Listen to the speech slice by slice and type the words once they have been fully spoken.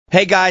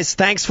Hey guys,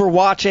 thanks for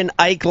watching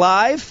Ike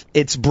Live.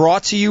 It's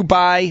brought to you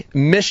by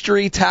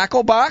Mystery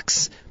Tackle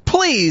Box.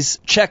 Please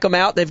check them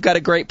out. They've got a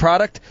great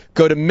product.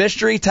 Go to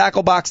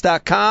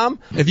mysterytacklebox.com.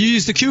 If you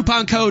use the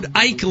coupon code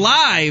Ike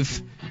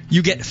Live,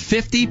 you get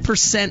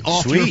 50%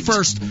 off your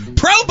first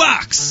Pro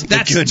Box.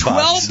 That's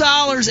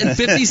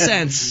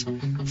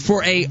 $12.50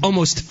 for a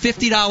almost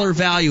 $50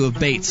 value of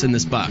baits in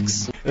this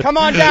box. Come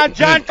on down,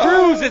 John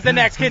Cruz is the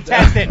next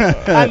contestant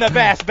on the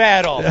Bass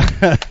Battle.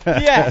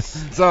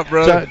 Yes. What's up,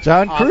 brother?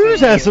 John Cruz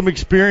has some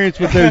experience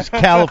with those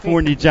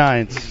California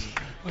Giants.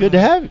 Good to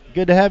have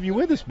you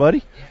with us,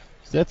 buddy.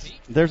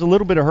 There's a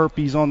little bit of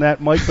herpes on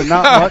that mic, but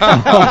not much.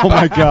 Oh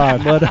my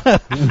God! But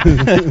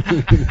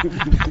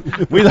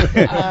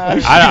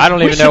I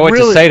don't even know what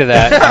to say to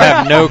that. I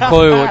have no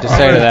clue what to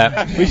say to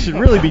that. We should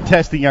really be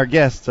testing our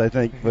guests, I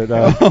think. But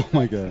oh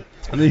my God!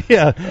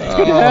 Yeah, it's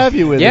good to have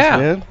you with us,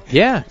 man.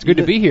 Yeah, it's good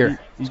to be here.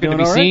 It's good to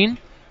be seen.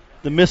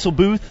 The missile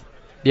booth.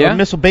 Yeah.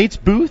 Missile Baits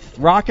booth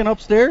rocking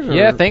upstairs? Or?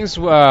 Yeah, things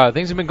have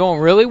been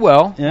going really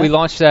well. Yeah. We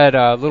launched that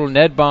little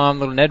Ned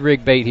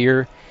rig bait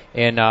here,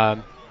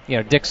 and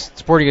Dick's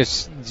Sporting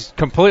Goods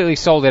completely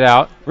sold it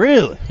out.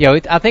 Really? Yeah,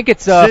 I think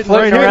it's floating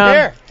right around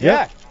there.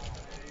 Yeah.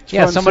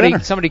 Yeah,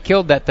 somebody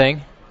killed that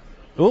thing.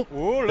 Oh,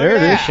 there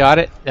it is. Shot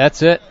it.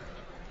 That's it.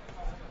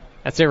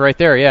 That's it right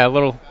there. Yeah,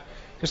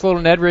 just a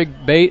little Ned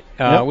rig bait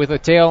with a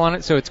tail on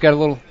it, so it's got a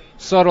little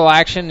subtle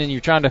action, and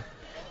you're trying to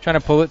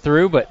pull it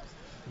through. But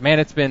man,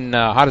 it's been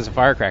hot as a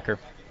firecracker.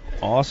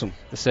 Awesome.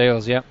 The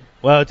sales, yep.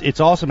 Well, it's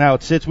awesome how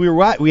it sits.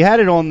 We had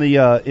it on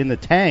the in the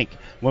tank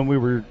when we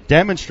were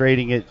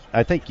demonstrating it,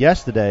 I think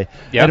yesterday,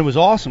 and it was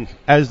awesome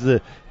as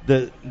the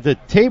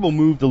table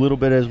moved a little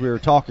bit as we were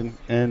talking,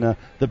 and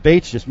the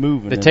bait's just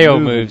moving. The tail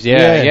moves,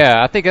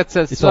 yeah. I think that's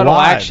a subtle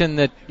action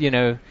that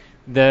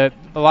a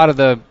lot of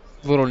the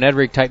little Ned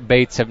rig type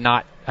baits have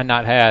not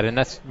had, and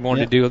that's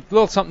wanted to do a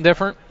little something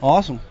different.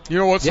 Awesome. You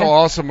know what's so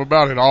awesome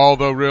about it all,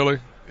 though, really,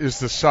 is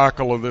the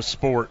cycle of this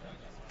sport.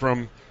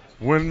 From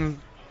when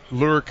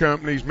lure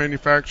companies,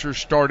 manufacturers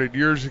started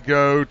years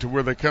ago to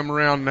where they come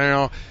around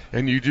now,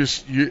 and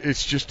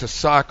it's just a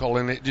cycle,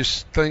 and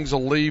things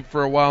will leave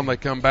for a while and they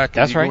come back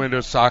and go into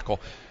a cycle.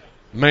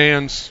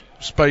 Man's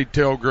spade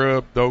tail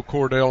grub, the old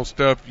Cordell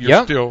stuff,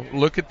 you're still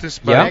look at this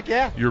bait.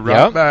 You're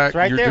right back.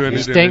 Right you're there. doing it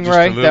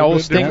Stingray, the old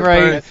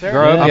Stingray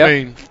grub. I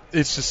mean,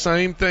 it's the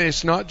same thing.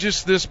 It's not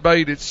just this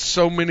bait. It's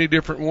so many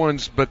different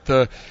ones, but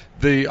I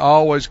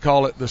always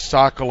call it the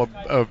cycle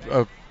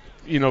of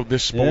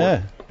this sport.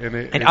 Yeah.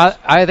 And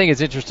I think it's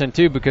interesting,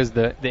 too, because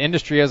the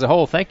industry as a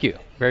whole, thank you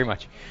very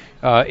much,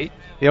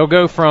 they'll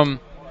go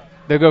from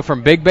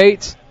big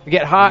baits,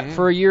 get hot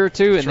for a year or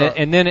two,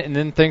 and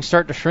then things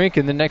start to shrink,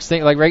 and the next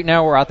thing, like right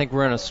now, I think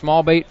we're in a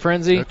small bait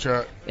frenzy. That's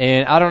right.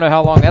 And I don't know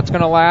how long that's going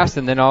to last,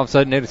 and then all of a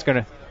sudden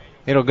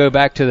it'll go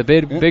back to the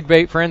big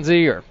bait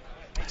frenzy or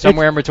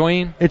somewhere in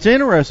between. It's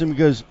interesting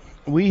because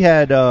we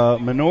had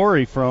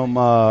Minori from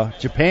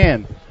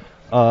Japan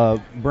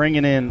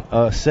bringing in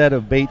a set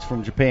of baits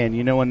from Japan,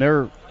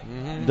 and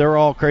they're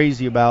all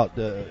crazy about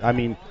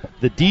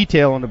the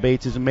detail on the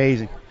baits is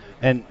amazing.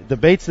 And the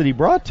baits that he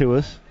brought to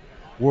us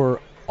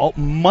were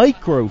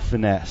micro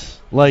finesse,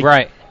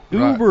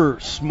 uber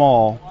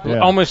small. Yeah.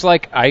 Almost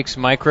like Ike's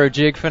micro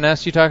jig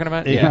finesse you talking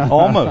about? Yeah,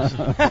 almost.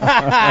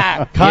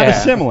 Kind of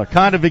similar,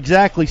 kind of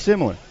exactly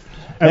similar.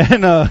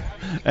 And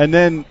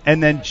then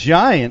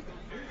giant,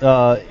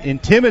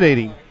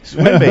 intimidating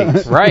swim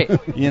baits. Right.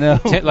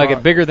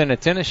 Like bigger than a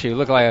tennis shoe,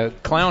 look like a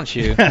clown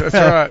shoe. That's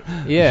right.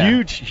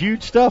 Yeah.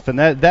 Huge stuff, and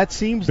that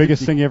seems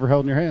biggest thing you ever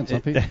held in your hands,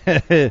 huh, Pete?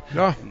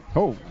 No.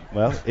 Oh.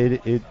 Well,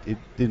 it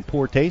in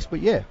poor taste,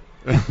 but yeah.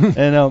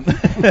 And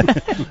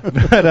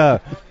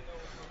but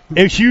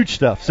it's huge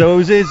stuff. So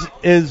it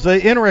is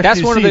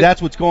interesting to see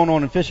that's what's going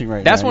on in fishing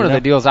right now. That's one of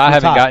the deals I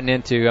haven't gotten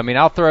into. I mean,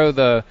 I'll throw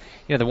the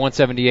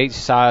 178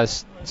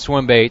 size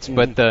swim baits,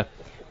 but the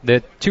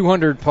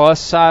 200 plus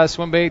size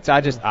swim baits,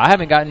 I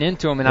haven't gotten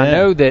into them, and I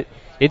know that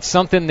it's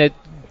something that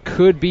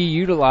could be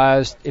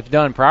utilized if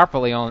done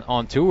properly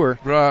on tour.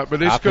 Right,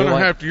 but it's you're going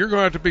to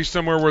have to be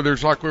somewhere where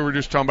there's, like we were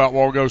just talking about a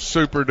while ago,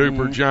 super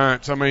duper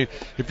giants. I mean,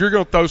 if you're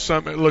going to throw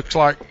something that looks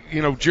like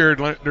Jared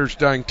Lintner's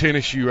dang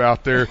tennis shoe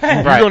out there,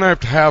 you're going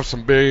to have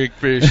some big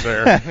fish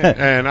there.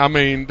 And I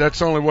mean, that's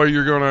the only way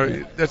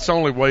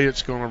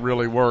it's going to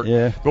really work.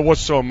 Yeah. But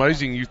what's so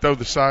amazing, you throw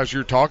the size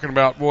you're talking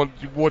about,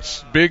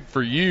 what's big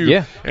for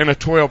you, and a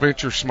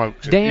 12-incher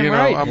smokes it. Damn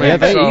right. I mean,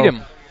 they eat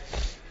them.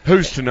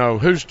 Who's to know?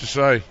 Who's to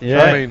say?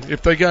 Yeah. I mean,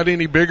 if they got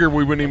any bigger,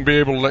 we wouldn't even be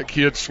able to let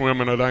kids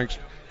swim in a dang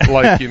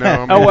lake,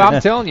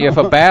 I'm telling you, if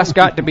a bass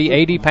got to be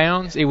 80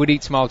 pounds, it would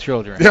eat small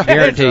children.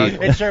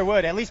 Guaranteed. It sure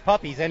would. At least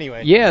puppies,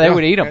 anyway. Yeah, they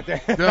would eat them.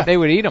 They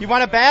would eat them. You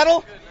want a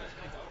battle?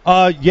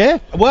 Yeah.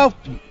 Well,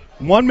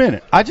 1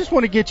 minute. I just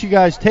want to get you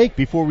guys' take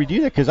before we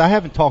do that because I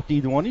haven't talked to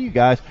either one of you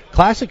guys.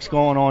 Classic's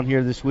going on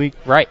here this week.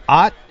 Right.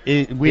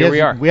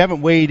 We are. We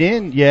haven't weighed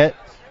in yet.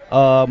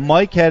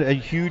 Mike had a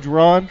huge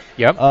run.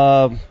 Yep.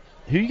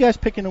 Who are you guys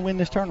picking to win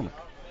this tournament?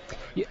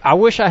 I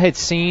wish I had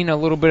seen a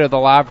little bit of the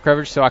live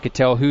coverage so I could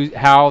tell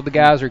how the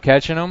guys are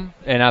catching them,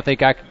 and I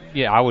think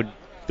I would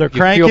They're you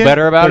cranking. feel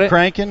better about they're it.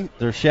 Cranking.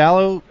 They're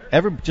shallow.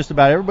 Just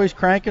about everybody's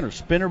cranking or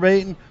spinner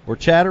baiting or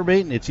chatter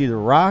baiting. It's either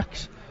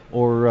rocks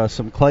or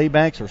some clay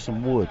banks or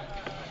some wood.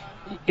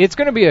 It's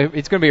going to be a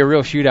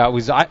real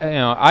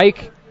shootout.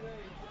 Ike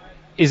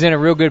is in a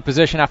real good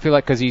position. I feel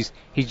like because he's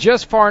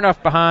just far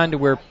enough behind to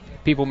where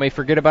people may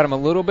forget about him a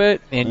little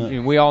bit,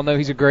 and we all know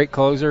he's a great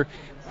closer.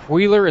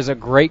 Wheeler is a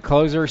great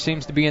closer,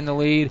 seems to be in the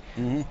lead.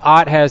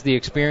 Ott has the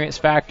experience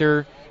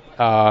factor,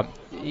 but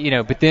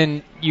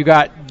then you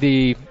got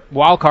the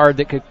wild card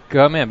that could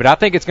come in. But I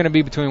think it's going to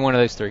be between one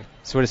of those three.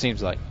 That's what it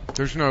seems like.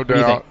 There's no do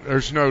you doubt. think?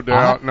 There's no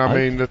doubt. And I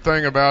mean, the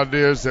thing about it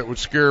is that would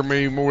scare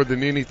me more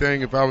than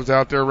anything if I was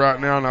out there right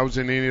now and I was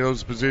in any of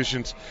those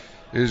positions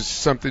is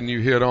something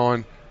you hit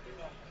on.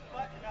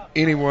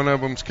 Any one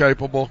of them's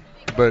capable,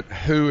 but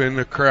who in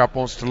the crap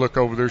wants to look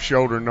over their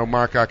shoulder and know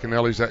Mike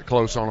Iaconelli's that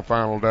close on a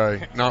final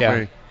day? Not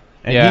me.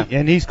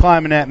 And he's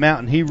climbing that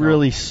mountain. He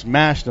really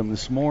smashed them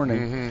this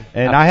morning.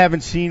 And I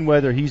haven't seen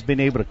whether he's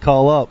been able to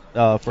cull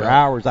up for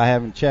hours. I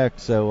haven't checked.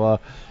 So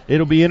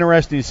it'll be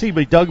interesting to see. But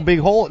he dug a big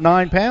hole at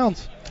 9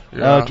 pounds.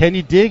 Can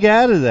you dig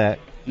out of that,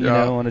 you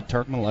know, on a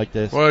tournament like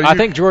this? Well, I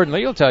think Jordan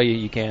Lee will tell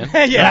you can.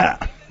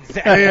 Yeah.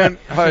 And,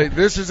 hey,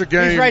 this is a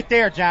game. He's right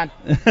there, John.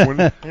 When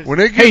it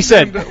gets He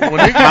said, my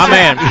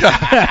man.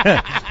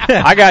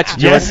 I got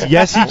you, Jordan.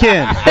 Yes, he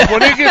can.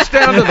 When it gets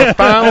down to the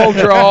final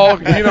draw,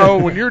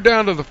 when you're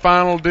down to the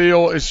final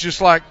deal, it's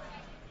just like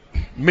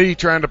me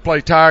trying to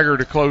play Tiger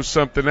to close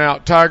something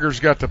out.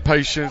 Tiger's got the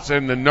patience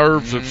and the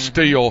nerves of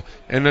steel,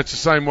 and it's the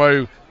same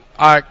way.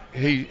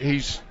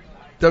 He's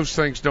those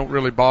things don't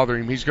really bother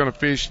him. He's going to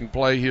fish and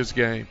play his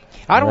game.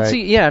 I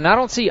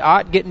don't see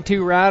Ott getting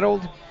too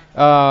rattled.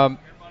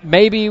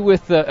 Maybe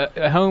with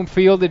a home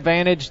field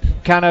advantage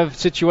kind of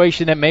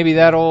situation that maybe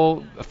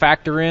that'll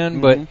factor in,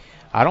 but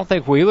I don't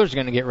think Wheeler's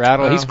going to get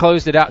rattled. No. He's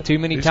closed it out too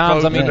many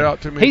times.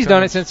 He's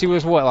done it since he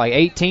was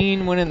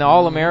 18, winning the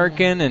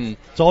All-American, and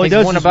that's all he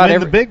does is win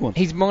the big ones.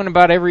 He's won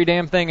about every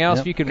damn thing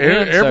else you can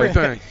win.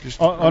 Everything.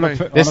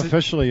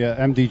 Unofficially,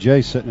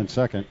 MDJ sitting in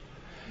second.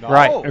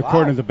 Right.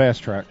 According to the Bass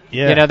Track.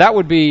 Yeah. That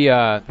would be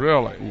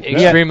really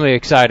extremely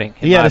exciting.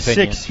 He had a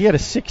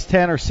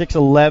 610 or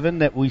 611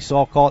 that we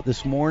saw caught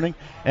this morning,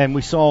 and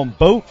we saw him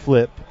boat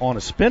flip on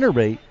a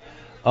spinnerbait.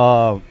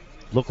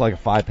 Looked like a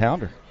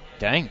 5-pounder.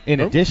 Dang.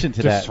 In addition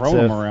to just that,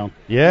 throwing him around.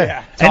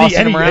 Yeah.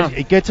 Tossing him around.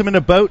 It gets him in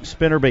a boat,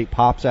 spinnerbait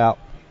pops out.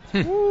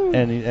 Well,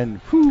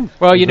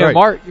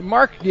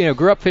 Mark,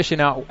 grew up fishing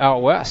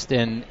out west,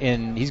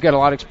 and he's got a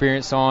lot of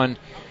experience on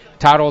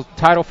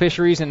tidal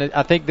fisheries, and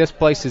I think this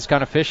place is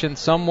kind of fishing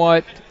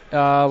somewhat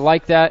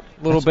like that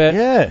a little bit.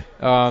 Yeah.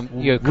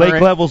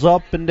 Lake levels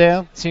up and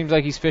down. Seems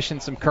like he's fishing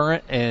some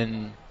current,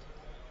 and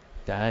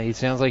he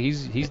sounds like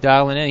he's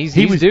dialing in.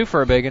 He was due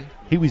for a big one.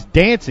 He was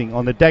dancing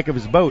on the deck of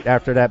his boat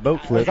after that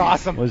boat flip. It was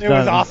awesome. Was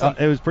awesome.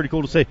 It was pretty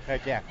cool to see.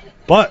 Heck yeah.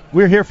 But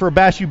we're here for a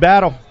Bass U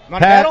battle.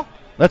 Want to battle?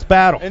 Let's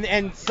battle.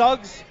 And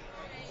Suggs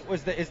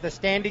is the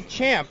standing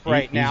champ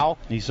right now.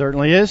 He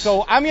certainly is.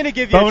 So I'm going to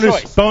give you a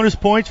choice. Bonus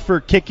points for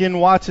kicking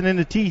Watson in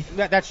the teeth.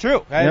 That's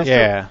true. True.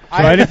 So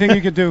anything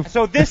you can do.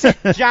 So this is,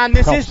 John,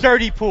 this is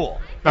Dirty Pool.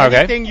 Okay.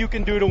 Anything you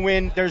can do to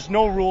win. There's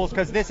no rules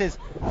because this is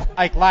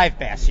Ike Live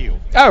Bass U.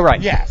 Oh,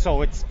 right. Yeah,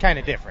 so it's kind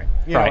of different.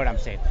 You know what I'm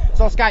saying.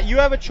 So, Scott, you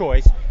have a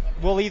choice.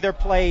 We'll either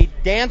play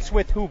Dance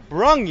with Who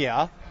Brung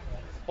Ya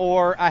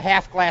or a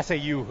half glass of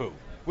Yoo-Hoo.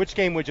 Which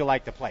game would you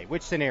like to play?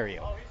 Which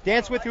scenario?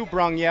 Dance with Who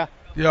Brung Ya.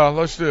 Yeah,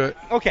 let's do it.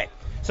 Okay.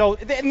 So,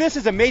 and this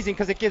is amazing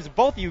because it gives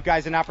both of you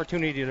guys an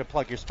opportunity to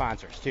plug your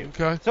sponsors, too.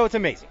 Okay. So it's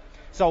amazing.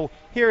 So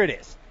here it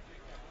is.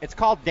 It's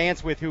called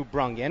Dance with Who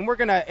Brung Ya, and we're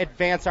going to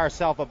advance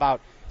ourselves about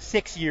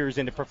 6 years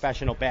into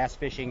professional bass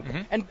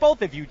fishing. And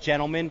both of you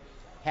gentlemen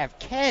have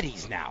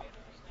caddies now.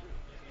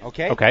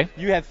 Okay?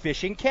 You have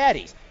fishing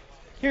caddies.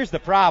 Here's the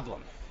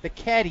problem. The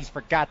caddies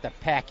forgot to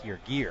pack your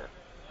gear.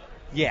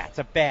 Yeah, it's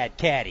a bad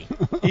caddy.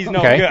 He's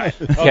no good.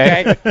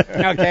 Okay?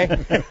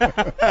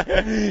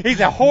 He's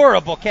a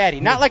horrible caddy.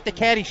 Not like the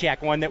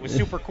Caddyshack one that was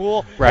super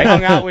cool. Right.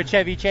 Hung out with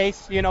Chevy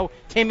Chase.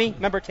 Timmy.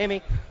 Remember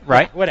Timmy?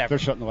 Right. Yeah, whatever. They're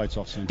shutting the lights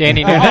off soon.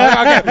 Danny. Okay.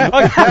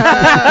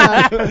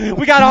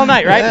 We got all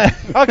night, right?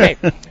 Okay.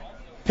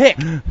 Pick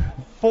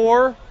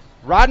 4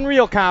 rod and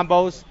reel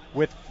combos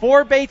with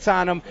 4 baits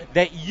on them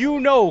that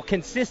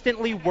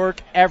consistently work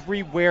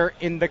everywhere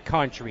in the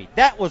country.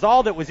 That was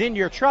all that was in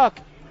your truck.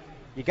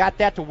 You got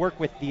that to work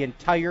with the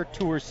entire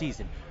tour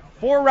season.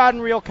 4 rod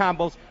and reel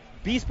combos.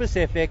 Be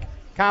specific.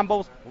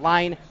 Combos,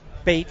 line,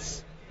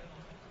 baits.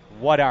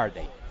 What are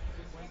they?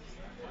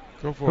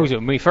 Go for Who's it.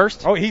 it? Me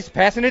first? Oh, he's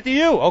passing it to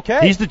you.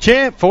 Okay. He's the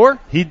champ. 4?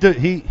 He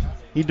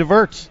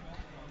diverts.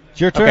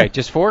 It's your turn. Okay,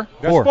 just 4?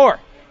 Just 4. All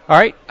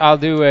right, I'll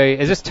do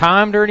is this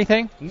timed or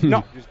anything?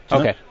 No.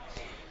 Okay.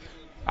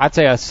 I'd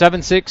say a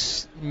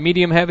 7.6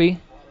 medium heavy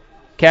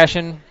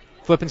cash-in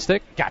flipping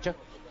stick. Gotcha.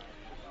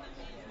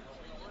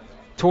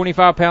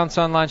 25-pound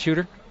sunline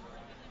shooter.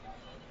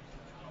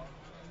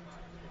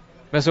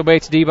 Missile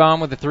baits D-bomb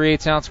with a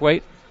 3/8 ounce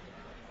weight.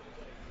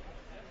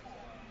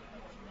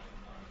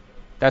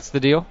 That's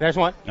the deal. There's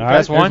one. All right,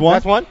 That's one.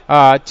 That's one.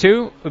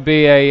 2 would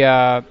be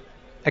a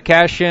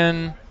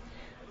cash-in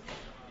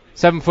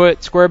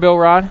 7-foot square bill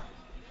rod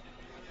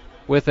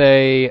with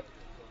a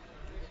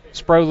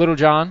Spro Little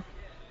John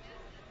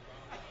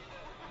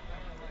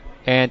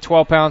and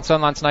 12-pound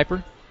Sunline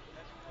Sniper.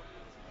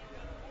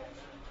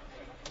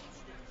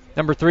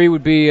 Number 3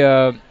 would be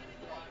a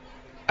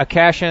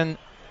Cashin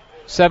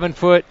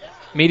 7-foot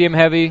medium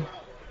heavy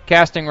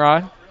casting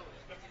rod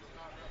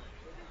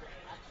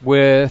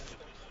with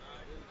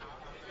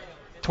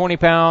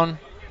 20-pound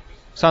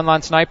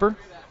Sunline Sniper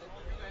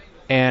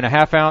and a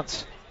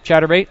half-ounce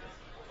chatterbait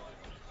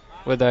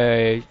with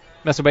a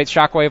Missile-Bait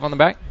Shockwave on the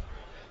back.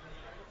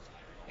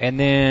 And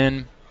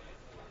then,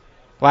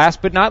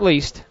 last but not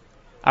least,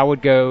 I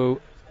would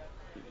go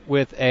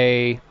with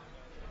a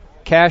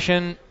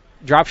Cashin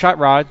drop shot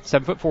rod,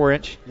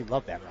 7'4". You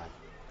love that rod.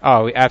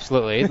 Oh,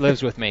 absolutely. It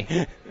lives with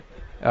me.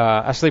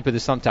 I sleep with it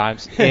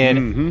sometimes.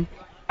 And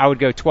I would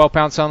go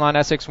 12-pound Sunline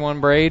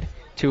SX1 braid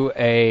to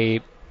a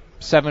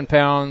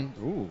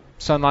 7-pound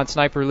Sunline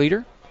Sniper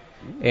leader.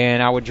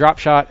 And I would drop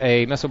shot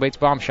a Missile Baits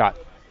Bomb Shot.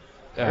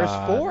 There's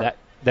 4.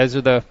 Those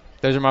are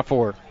my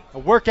 4.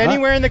 It'll work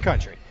anywhere in the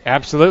country.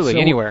 Absolutely,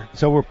 anywhere.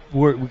 So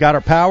we got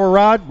our power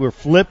rod. We're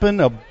flipping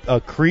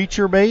a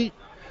creature bait.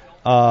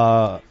 We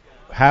got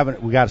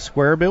a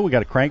square bill. We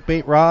got a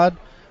crankbait rod.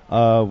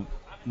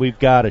 We've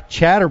got a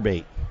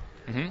chatterbait.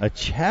 A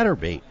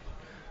chatterbait.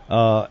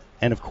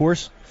 And of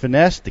course,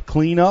 finesse to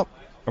clean up,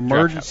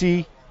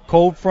 emergency,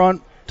 cold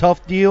front,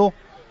 tough deal.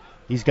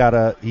 He's got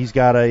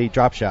a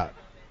drop shot.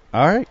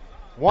 All right.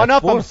 One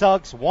up them,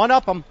 Suggs. One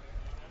up them.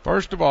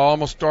 First of all, I'm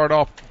going to start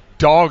off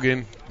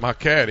dogging my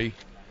caddy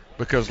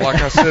because,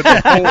 like I said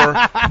before,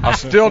 I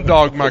still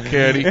dog my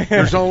caddy.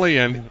 There's only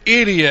an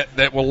idiot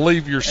that will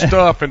leave your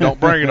stuff and don't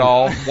bring it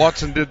all.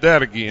 Watson did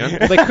that again.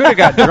 They could have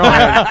got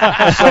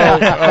drunk. So,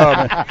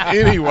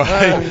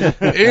 anyway,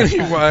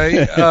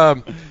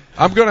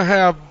 I'm going to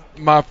have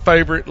my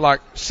favorite,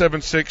 like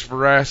 7.6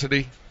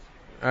 Veracity,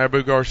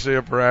 Abu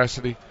Garcia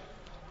Veracity.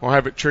 I'll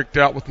have it tricked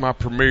out with my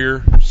Premier,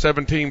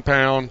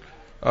 17-pound,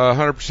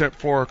 100%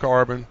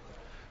 fluorocarbon.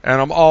 And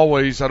I'm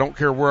always, I don't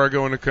care where I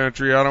go in the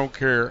country, I don't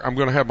care. I'm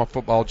going to have my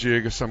football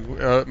jig,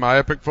 my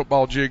Epic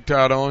football jig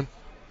tied on,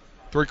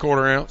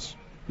 3/4 ounce.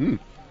 I'm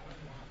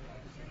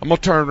going to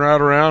turn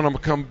right around. I'm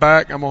going to come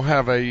back. I'm going to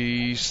have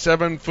a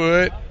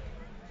 7-foot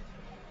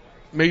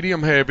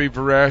medium heavy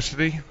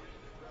Veracity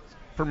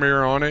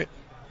Premier on it,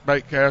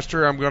 bait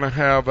caster. I'm going to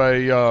have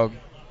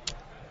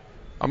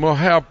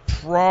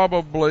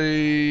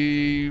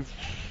probably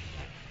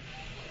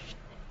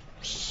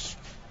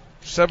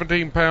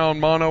 17-pound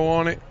mono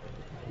on it.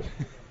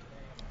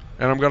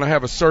 And I'm going to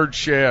have a Surge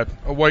Shad,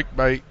 a wake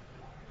bait.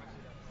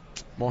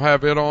 I'm going to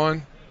have it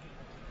on.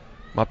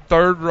 My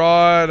third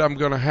rod, I'm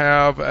going to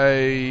have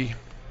a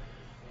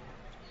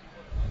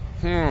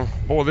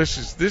boy, this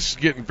is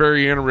getting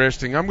very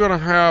interesting. I'm going to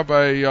have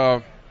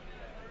a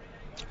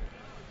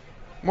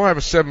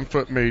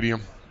 7-foot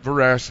medium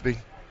Veracity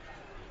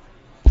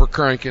for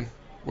cranking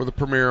with a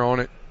Premier on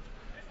it.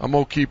 I'm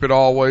going to keep it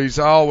always.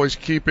 I always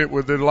keep it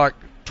with like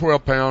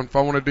 12-pound. If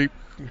I want to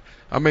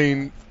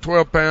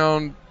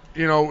 12-pound,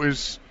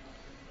 is,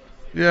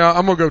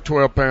 I'm going to go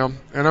 12-pound.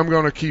 And I'm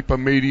going to keep a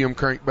medium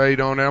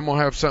crankbait on it. I'm going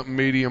to have something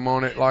medium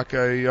on it, like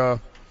a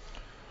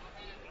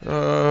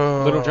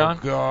Little John?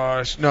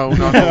 Gosh, no,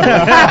 not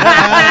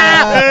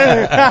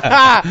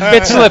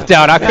It slipped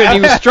out. I couldn't.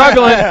 He was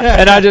struggling,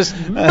 and I just.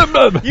 I'm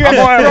going to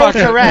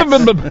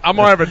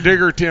have a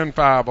Digger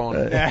 10.5 on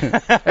it.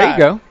 There you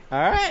go. All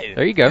right.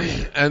 There you go.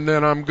 And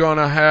then I'm going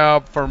to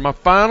have, for my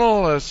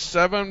final, a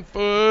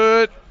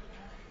 7-foot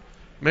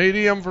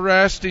medium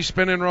Veracity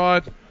spinning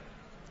rod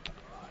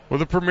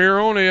with a Premier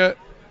on it.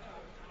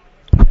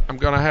 I'm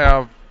going to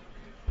have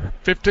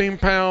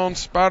 15-pound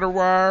spider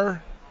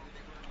wire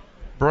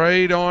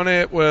braid on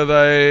it with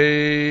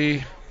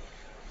a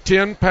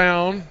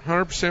 10-pound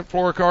 100%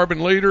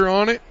 fluorocarbon leader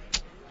on it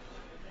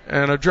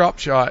and a drop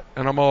shot.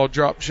 And I'm going to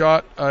drop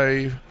shot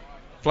a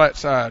flat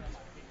side.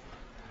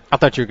 I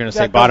thought you were going to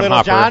say bottom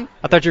hopper. John?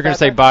 I thought you were going to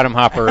say bottom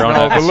hopper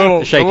on the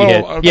little shaky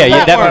little, head.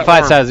 Yeah, that one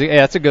flat size. Yeah,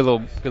 that's a good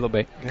little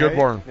bait. Good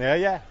worm.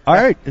 Yeah. All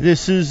right,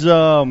 this is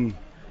you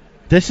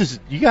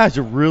guys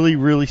are really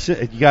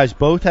you guys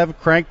both have a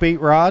crankbait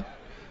rod,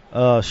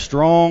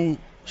 strong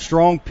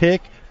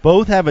pick.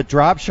 Both have a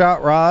drop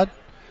shot rod.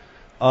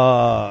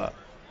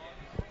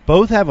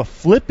 Both have a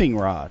flipping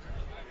rod.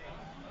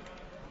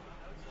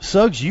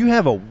 Suggs, you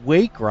have a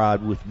wake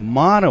rod with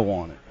mono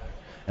on it.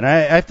 And I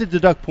have to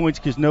deduct points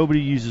because nobody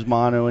uses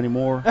mono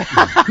anymore.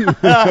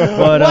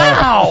 But,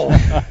 wow!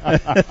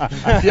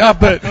 Yeah,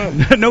 but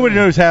nobody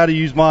knows how to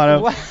use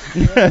mono.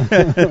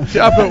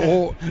 Yeah,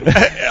 but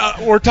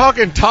we're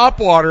talking top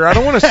water. I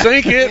don't want to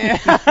sink it.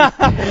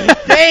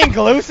 Dang,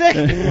 Glusick.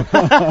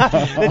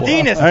 The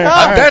Dean is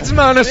tough. That's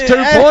minus 2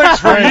 points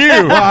for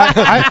you.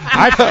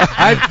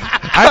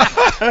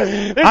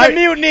 There's a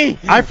mutiny.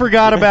 I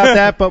forgot about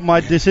that, but my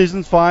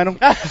decision's final.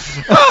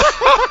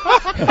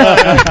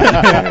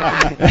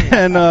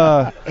 And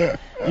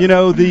you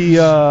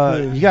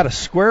got a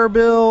square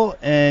bill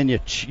and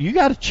you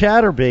got a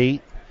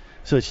chatterbait,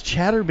 so it's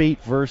chatterbait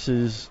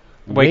versus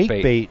Wake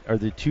bait are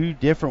the two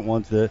different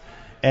ones.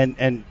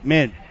 And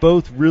man,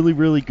 both really,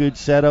 really good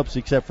setups,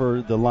 except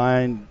for the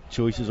line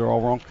choices are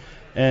all wrong.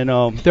 And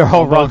they're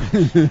all wrong.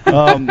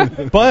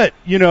 But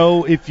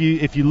if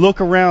you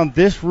look around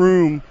this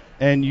room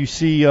and you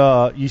see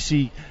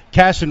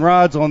cast and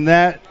rods on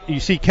that, you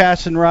see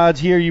cast and rods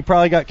here. You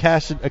probably got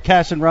a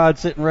cast and rod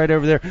sitting right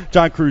over there.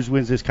 John Cruz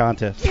wins this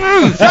contest.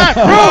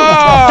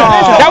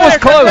 That was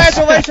close.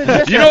 Congratulations,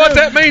 Mr. You know what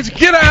that means?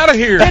 Get out of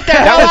here. Get the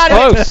hell That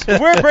out was of here.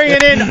 We're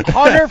bringing in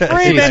Hunter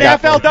Freeman,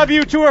 Scott.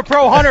 FLW Tour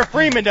Pro Hunter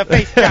Freeman to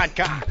face John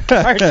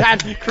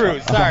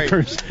Cruz. Sorry.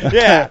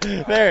 Yeah,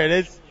 there it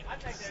is.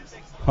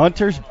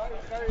 Hunter's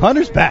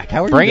back.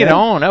 How are you? Bring it man?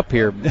 on up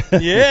here.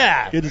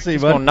 Yeah. Good to see you,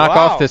 He's buddy. gonna knock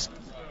Wow. off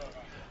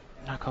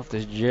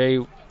this Jay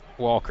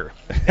Walker.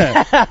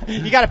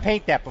 You got to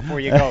paint that before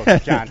you go,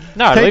 John.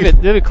 No, leave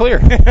it clear.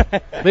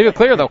 Leave it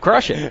clear. They'll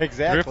crush it.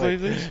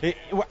 Exactly.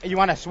 You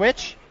want to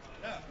switch?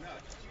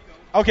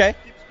 Okay.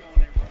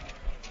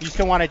 You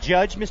still want to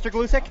judge, Mr.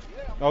 Glusick?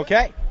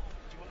 Okay.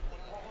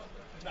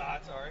 No,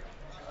 that's all right.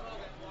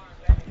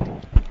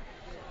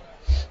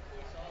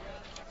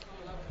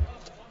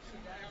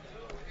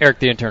 Eric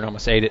the intern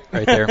almost ate it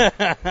right there.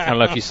 I don't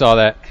know if you saw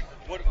that.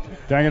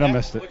 Dang it, I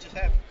missed it.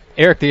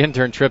 Eric the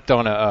intern tripped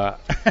on a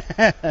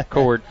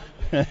cord.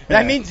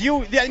 That means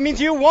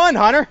you won,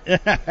 Hunter.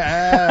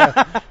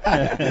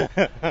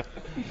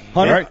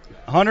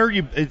 Hunter,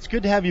 it's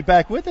good to have you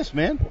back with us,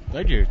 man.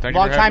 Thank you.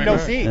 Long time no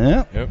see.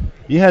 Yeah. Yep.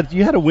 You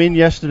had a win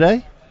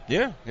yesterday.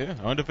 Yeah,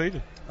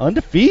 undefeated.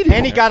 Undefeated.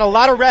 And he got a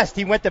lot of rest.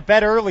 He went to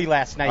bed early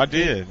last night. I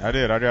did. I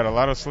got a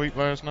lot of sleep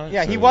last night.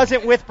 Yeah, he so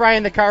wasn't with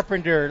Brian the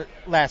Carpenter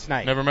last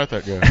night. Never met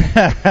that guy.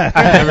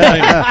 Never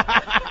seen him.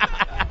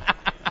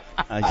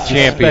 I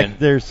Champion. suspect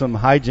there's some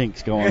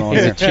hijinks going on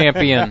He's there. a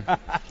champion.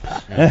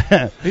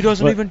 He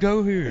doesn't even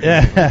go here.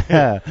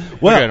 Yeah.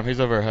 Look Well, at him. He's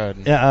over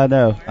hiding. yeah,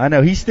 I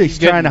know. He's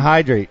trying to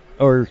hydrate,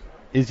 or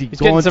is he He's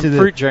going getting some to the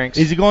fruit drinks.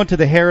 Is he going to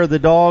the hair of the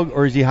dog,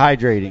 or is he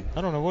hydrating?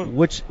 I don't know what.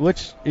 Which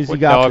is he What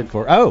got dog? it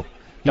for? Oh,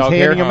 he's Dog handing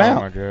hair? them Oh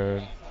out. my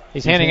god.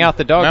 He's handing out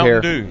the dog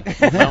hair. Mountain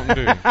Dew. Mountain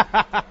Dew.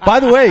 By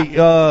the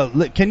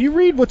way, can you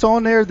read what's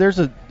on there? This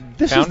is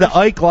Founders? the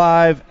Ike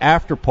Live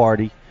after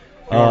party.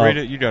 You want to read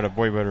it? You got a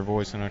way better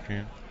voice than I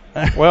can.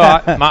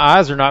 Well, my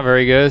eyes are not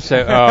very good.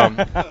 So,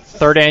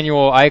 third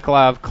annual Ike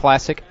Live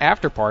Classic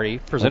After Party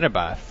presented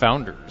by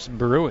Founders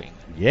Brewing.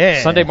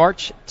 Yeah. Sunday,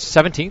 March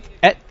 17th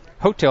at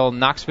Hotel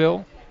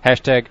Knoxville.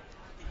 Hashtag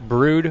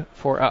Brewed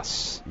for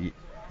Us.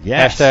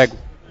 Yes. Hashtag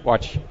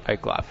Watch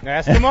Ike Live.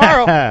 That's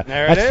tomorrow. There it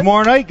That's is.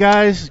 tomorrow night,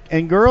 guys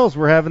and girls.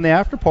 We're having the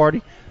after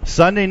party.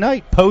 Sunday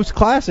night, post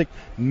classic.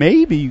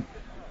 Maybe,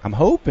 I'm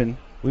hoping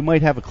we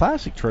might have a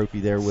classic trophy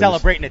there with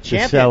Celebrating a us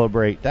champion. to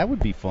celebrate. That would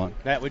be fun.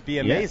 That would be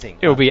amazing.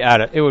 It would be out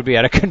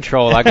of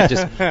control. I can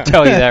just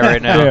tell you that right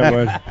now. Yeah, it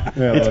would.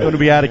 Yeah, It's it going would. to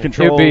be out of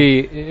control.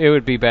 It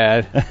would be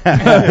bad.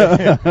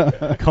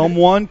 Come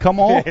one, come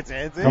all. It's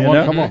Come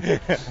on, come on.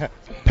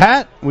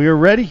 Pat, we are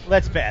ready.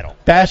 Let's battle.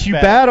 Bash you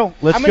battle.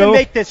 Let's I'm go. going to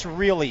make this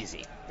real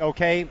easy,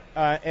 okay?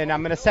 And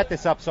I'm going to set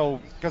this up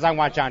because I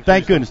want John Cruz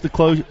Thank to win.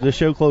 goodness the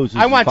show closes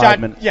I want in 5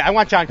 John. minutes. Yeah, I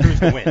want John Cruz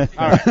to win.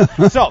 All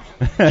right. So,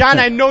 John,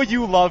 I know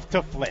you love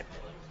to flip.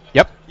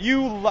 Yep.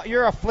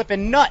 You're a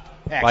flipping nut.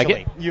 Actually, Like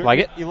it? Like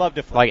it? You love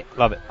to flip. Like it.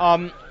 Love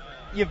it.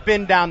 You've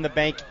been down the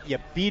bank. You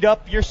beat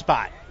up your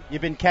spot.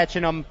 You've been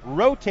catching them,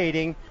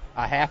 rotating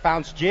a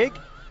half-ounce jig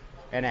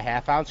and a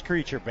half-ounce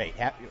creature bait,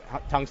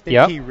 tungsten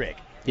Yep. key rig.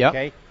 Yep.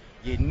 Okay.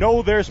 You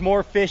know there's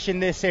more fish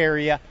in this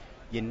area.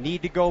 You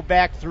need to go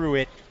back through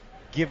it.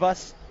 Give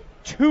us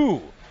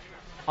 2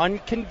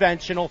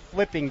 unconventional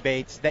flipping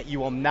baits that you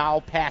will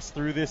now pass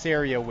through this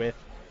area with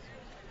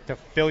to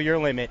fill your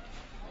limit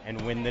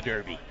and win the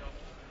Derby.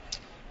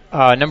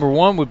 Number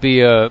 1 would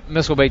be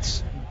Missile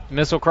Bait's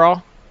Missile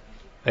Crawl.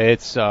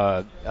 It's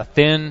a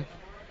thin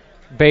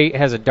bait,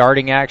 has a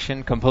darting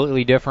action,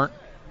 completely different.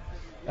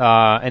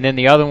 And then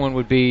the other one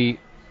would be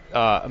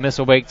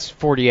Missile Bait's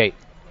 48,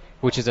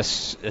 which is a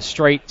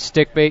straight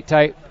stick bait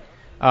type.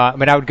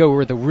 But I would go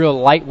with the real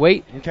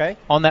lightweight Okay.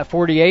 on that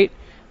 48.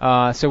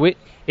 So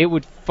it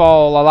would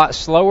fall a lot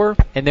slower,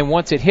 and then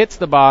once it hits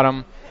the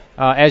bottom,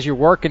 as you're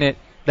working it,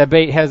 the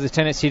bait has the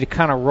tendency to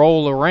kind of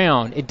roll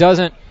around. It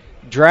doesn't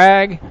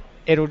drag.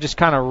 It'll just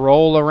kind of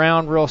roll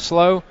around real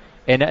slow.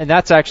 And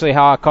that's actually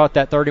how I caught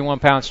that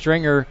 31-pound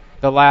stringer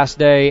the last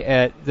day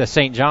at the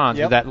St. John's,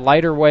 Yep. with that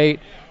lighter weight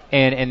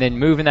and then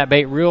moving that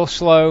bait real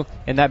slow,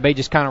 and that bait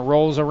just kind of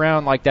rolls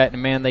around like that.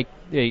 And, man,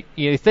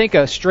 you think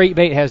a straight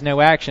bait has no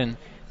action,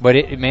 but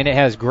it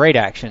has great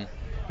action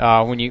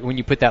when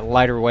you put that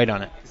lighter weight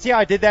on it. See how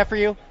I did that for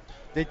you?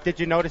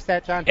 Did you notice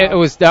that, John?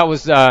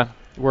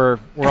 We're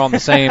on the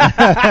same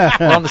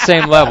we're on the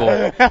same level,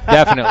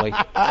 definitely.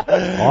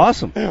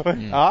 Awesome.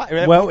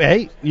 Well,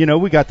 hey,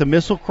 we got the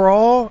Missile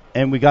Crawl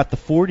and we got the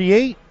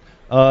 48.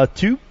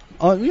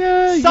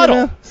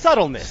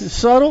 Subtleness.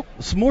 Subtle,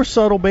 some more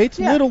subtle baits,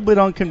 a Yeah. little bit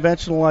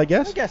unconventional, I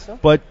guess. I guess so.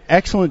 But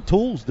excellent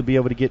tools to be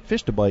able to get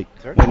fish to bite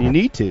Certainly. when you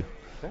need to.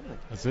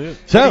 That's it.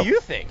 So, What do you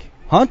think?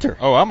 Hunter,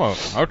 Oh,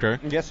 okay.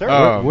 Yes, sir.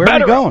 where are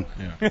you going?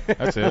 Yeah,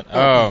 that's it.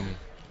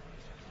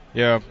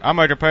 Yeah, I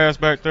make a pass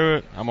back through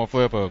it. I'm gonna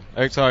flip a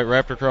Excite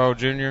Raptor Crawl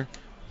Junior.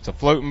 It's a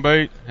floating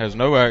bait, has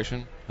no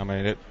action. I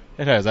mean, it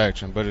has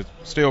action, but it's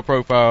still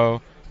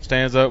profile.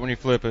 Stands up when you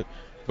flip it.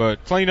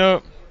 But clean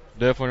up,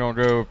 definitely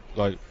gonna go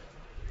like.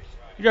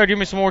 You gotta give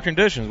me some more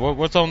conditions.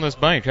 What's on this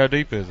bank? How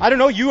deep is it? I don't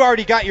know. You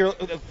already got your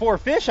 4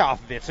 fish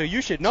off of it, so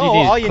you should know. So you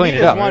need to All you clean need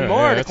it is up. one Yeah,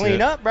 more to that's clean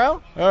it. up,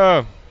 bro.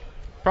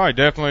 Probably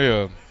definitely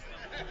a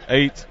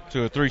 8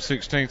 to a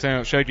 3/16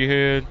 ounce shaky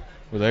head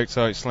with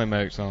Excite Slim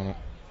X on it.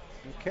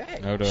 Okay.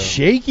 No doubt.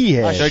 Shaky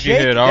head. Shaky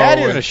head all that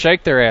the is- way. Gonna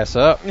shake their ass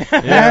up.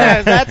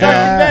 Yeah, that's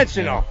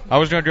unconventional. I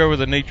was gonna go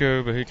with a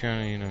Nico, but he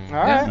kind of, you know.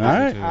 All right. All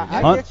right.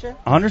 I Hunt- get you.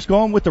 Hunter's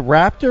going with the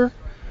Raptor.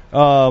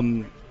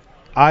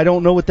 I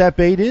don't know what that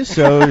bait is,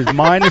 so it's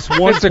 -1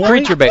 It's a point.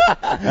 creature bait.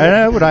 I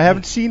know, but I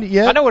haven't seen it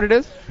yet. I know what it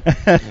is.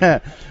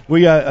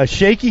 We got a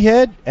shaky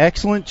head,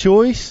 excellent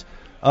choice.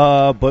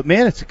 But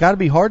man, it's got to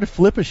be hard to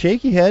flip a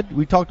shaky head.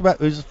 We talked about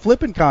it was a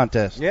flipping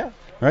contest. Yeah.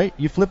 Right?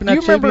 You flipping Do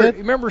that you shaky head?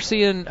 remember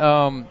seeing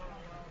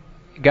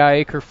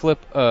Guy Aker flip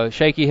a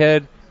shaky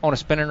head on a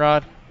spinning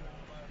rod?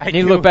 And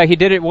you look back, he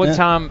did it one Yeah.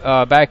 time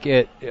back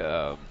at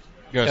Got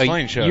a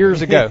slingshot.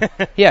 years ago.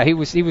 Yeah, he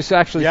was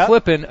actually Yep.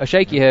 flipping a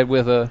shaky head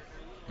with a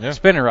Yeah.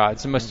 spinning rod.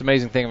 It's the most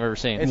amazing thing I've ever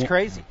seen. It's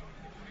crazy.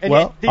 And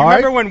Well, do you all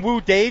remember right. when Woo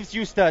Daves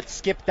used to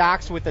skip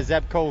docks with the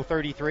Zebco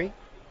 33?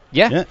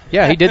 Yeah,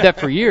 Yeah. he did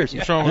that for years.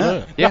 What's wrong with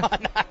that?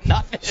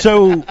 Yeah,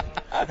 So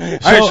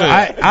Actually-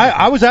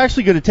 I was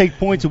actually going to take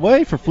points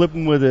away for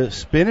flipping with a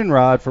spinning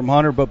rod from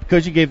Hunter, but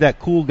because you gave that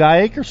cool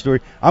Guy Aker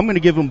story, I'm going to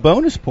give him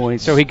bonus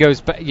points. so he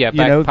goes back. Yeah, you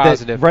back know,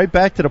 positive. right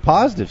back to the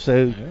positive.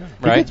 So he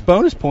Right. gets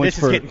bonus points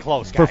This is for getting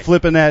close, for guys.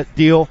 flipping that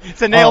deal.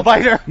 It's a nail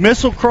biter.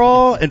 Missile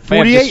crawl and May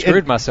have 48. just screwed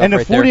and, myself and the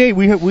right there.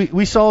 48,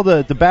 we saw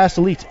the Bass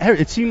Elites.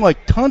 It seemed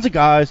like tons of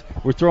guys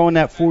were throwing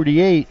that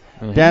 48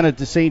 down at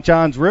the St.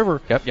 Johns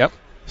River. Yep.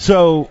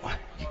 So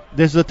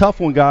this is a tough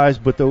one, guys.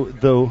 But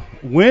the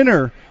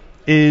winner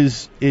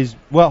is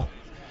well.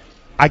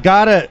 I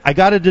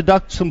gotta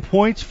deduct some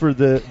points for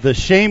the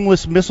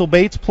shameless missile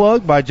baits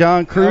plug by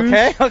John Cruz.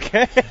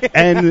 Okay.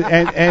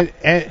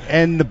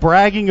 And the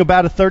bragging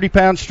about a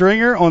 30-pound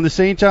stringer on the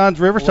St. Johns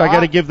River. So I Wow. got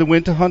to give the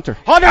win to Hunter.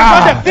 Hunter's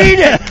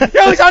undefeated.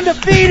 Yo, he's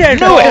undefeated.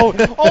 Knew bro.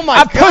 Oh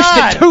my I pushed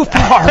God. it too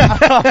far.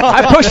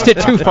 I pushed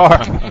it too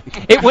far.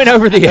 It went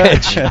over the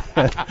edge.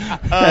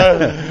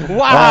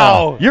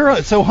 Wow.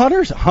 So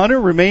Hunter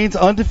remains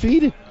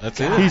undefeated. That's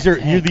it.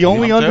 You're the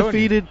only I'm telling you.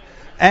 undefeated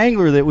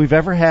angler that we've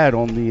ever had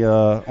on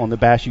the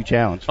Bass U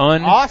Challenge.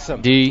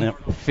 Awesome.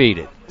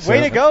 Undefeated.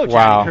 Way to go, Johnny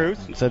Wow. Cruz.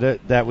 So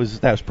that was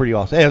pretty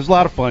awesome. Hey, it was a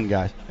lot of fun,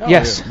 guys.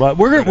 Yes. But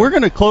we're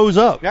gonna close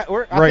up Yeah, I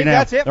right think now.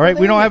 that's it All for right,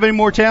 we the don't evening. have any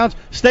more challenge.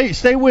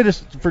 Stay with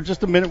us for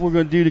just a minute. We're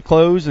going to do the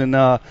close, and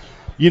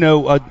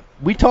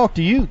we talked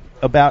to you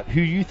about who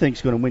you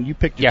think's going to win. You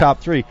picked your Yeah. top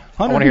three.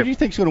 Hunter, wanna who hear- do you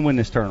think's going to win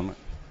this tournament?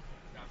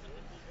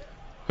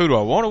 Who do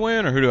I want to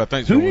win, or who do I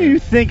think's Who going do to win? you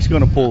think's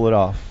going to pull it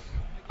off?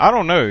 I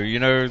don't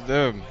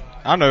know.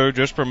 I know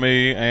just for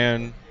me,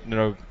 and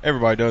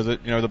everybody does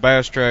it. The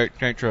bass track,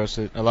 can't trust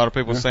it. A lot of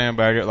people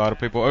sandbag it. A lot of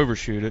people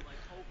overshoot it.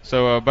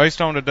 So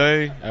based on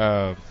today,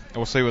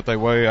 we'll see what they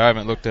weigh. I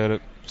haven't looked at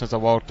it since I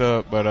walked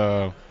up, but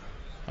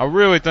I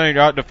really think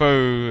Ott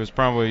Defoe is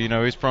probably,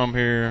 he's from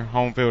here,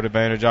 home field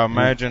advantage. I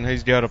imagine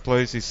he's got a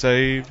place he's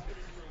saved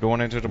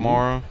going into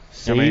tomorrow.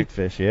 Seed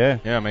fish, yeah.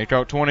 Yeah, I mean, he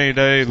caught 20 a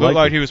day. Looked likely.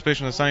 like he was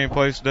fishing the same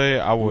place today.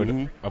 I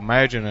would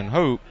imagine and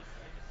hope,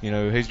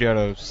 he's got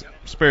a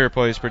spare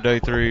place for day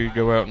 3.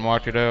 Go out and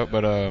watch it out.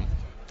 But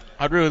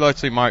I'd really like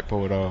to see Mike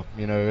pull it off.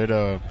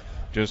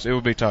 It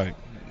would be tight.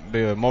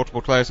 Be a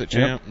multiple classic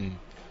champ and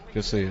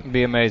just see it. It'd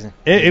be amazing.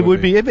 It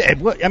would be.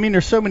 I mean,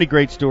 there's so many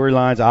great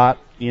storylines. Ott,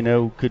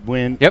 could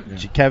win. Yep.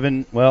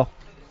 Kevin, well,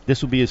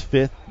 this will be his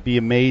 5th. Be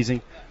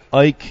amazing.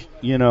 Ike,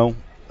 getting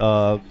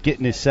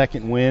his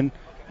 2nd win.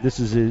 This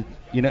is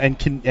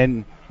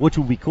and which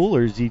would be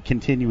cooler is he'd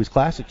continue his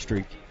classic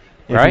streak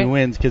if he Right.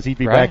 wins because he'd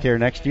be Right. back here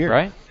next year.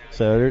 Right.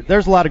 So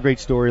there's a lot of great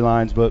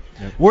storylines, but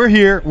we're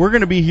here. We're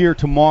going to be here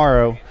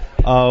tomorrow.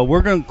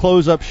 We're going to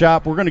close up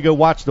shop. We're going to go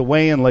watch the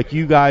weigh-in like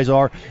you guys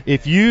are.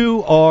 If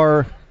you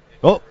are,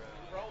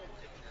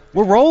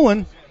 we're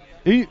rolling.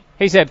 He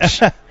said,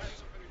 "Psh."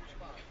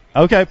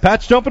 Okay,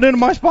 Pat's jumping into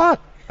my spot.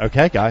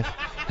 Okay, guys,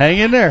 hang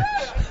in there.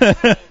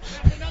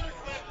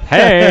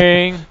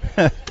 hang.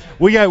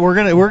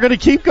 We're gonna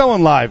keep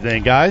going live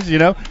then, guys.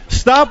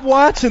 Stop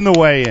watching the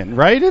weigh-in.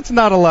 Right? It's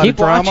not a lot Keep of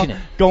drama watching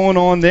it. going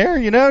on there.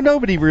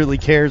 Nobody really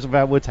cares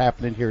about what's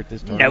happening here at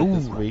this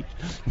tournament this week.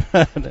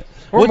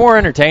 We're more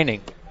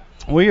entertaining.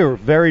 We are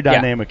very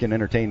dynamic and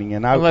entertaining,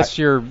 and Unless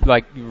you're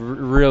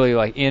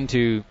really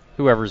into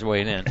whoever's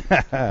weighing in.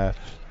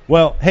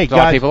 well, hey A lot of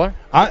guys, people are.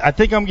 I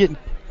think I'm getting.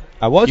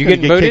 I was You going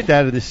to getting get voted? kicked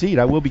out of the seat.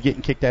 I will be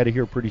getting kicked out of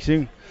here pretty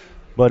soon.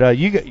 But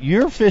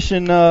you're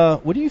fishing.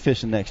 What are you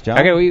fishing next, John?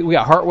 Okay, we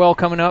got Hartwell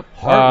coming up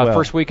Hartwell.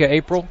 first week of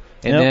April,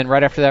 and Yep. then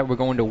right after that we're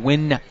going to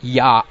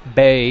Winya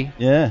Bay.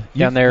 Yeah,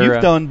 Down there,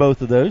 You've done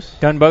both of those.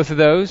 Done both of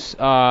those.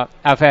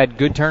 I've had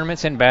good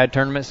tournaments and bad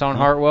tournaments on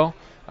Hartwell.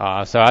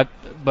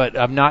 But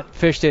I've not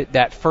fished it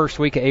that first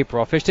week of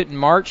April. I fished it in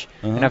March,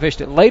 and I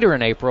fished it later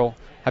in April.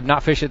 I've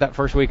not fished it that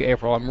first week of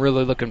April. I'm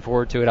really looking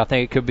forward to it. I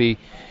think it could be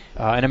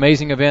an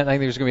amazing event. I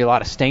think there's going to be a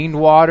lot of stained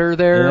water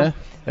there.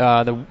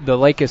 The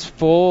lake is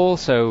full,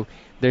 so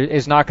there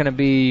is not going to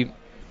be,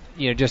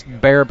 just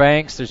bare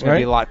banks. There's going to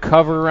be a lot of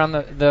cover around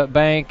the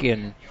bank,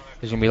 and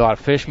there's going to be a lot of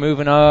fish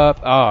moving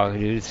up. Oh,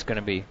 dude, it's going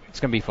to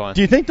be fun.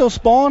 Do you think they'll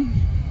spawn?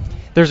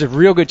 There's a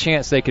real good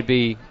chance they could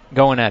be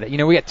going at it.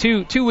 We got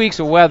two weeks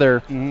of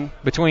weather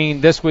between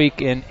this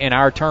week and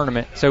our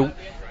tournament, so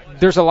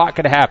there's a lot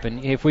could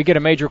happen. If we get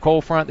a major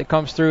cold front that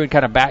comes through and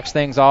kind of backs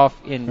things off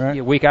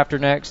in week after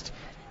next,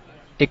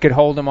 it could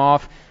hold them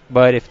off.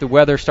 But if the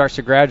weather starts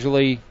to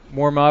gradually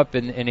warm up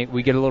and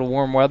we get a little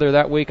warm weather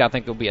that week, I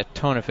think there'll be a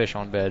ton of fish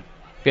on bed.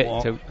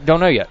 So don't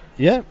know yet.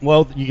 Yeah,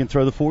 well, you can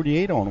throw the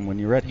 48 on them when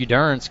you're ready. You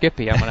darn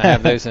skippy, I'm going to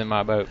have those in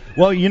my boat.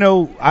 Well,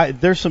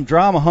 there's some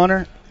drama,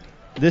 Hunter.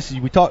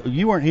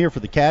 You weren't here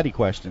for the caddy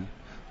question,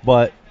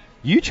 but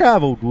you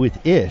traveled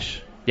with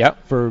Ish.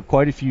 Yep. For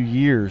quite a few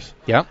years.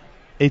 Yep.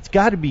 It's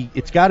got to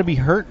be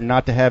hurting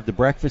not to have the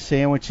breakfast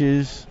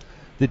sandwiches,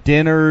 the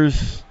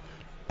dinners.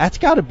 That's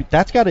got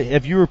to.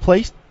 Have you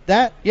replaced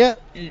that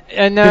yet?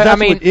 And that's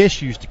what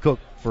Ish used to cook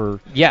for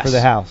the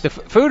house. The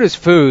food is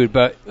food,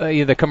 but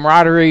the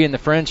camaraderie and the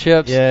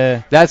friendships.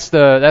 Yeah. That's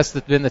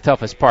been the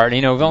toughest part.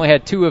 We've only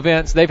had 2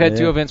 events. They've had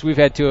 2 events. We've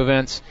had 2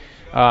 events.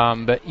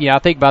 But I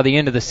think by the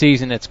end of the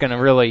season, it's going to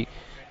really.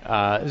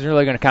 It's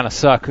really going to kind of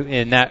suck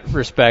in that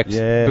respect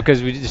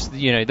because we just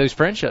those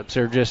friendships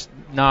are just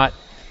not.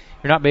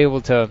 You're not be able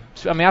to.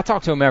 I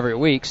talk to them every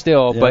week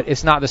still, but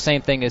it's not the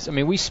same thing as.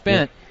 We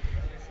spent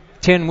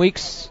 10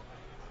 weeks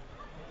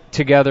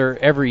together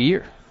every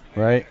year,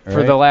 right?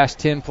 For the last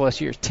 10 plus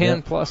years,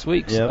 10 plus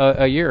weeks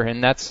a year,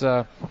 and that's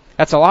a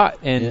lot.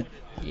 And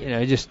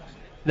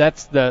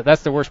that's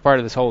the worst part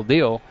of this whole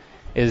deal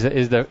is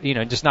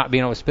the just not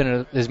being able to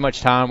spend as much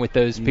time with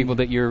those people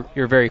that you're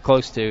very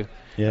close to.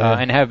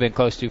 And have been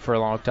close to for a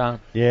long time.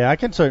 Yeah, I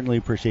can certainly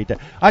appreciate that.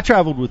 I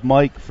traveled with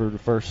Mike for the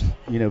first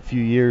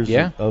few years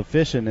of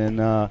fishing,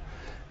 and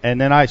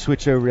then I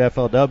switched over to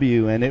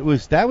FLW, and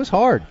that was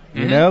hard,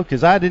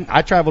 because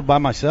I traveled by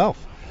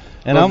myself,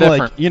 and I'm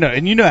different.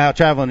 And how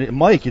traveling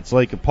Mike, it's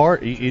like a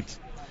party.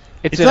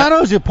 It's not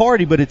always a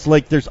party, but it's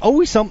like there's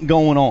always something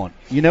going on.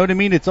 You know what I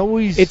mean? It's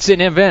an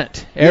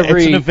event.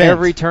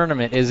 Every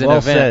tournament is an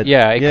event. Said.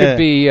 Yeah, it could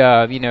be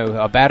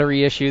a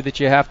battery issue that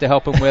you have to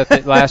help him with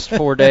that lasts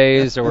 4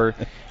 days, or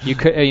you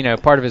could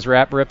part of his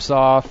wrap rips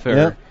off,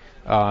 or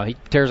he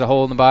tears a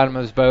hole in the bottom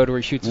of his boat, or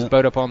he shoots his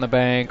boat up on the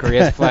bank, or he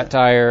has a flat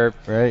tire,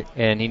 right?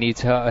 And he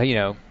needs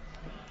So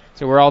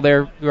we're all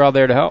there. We're all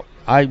there to help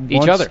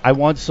each other. I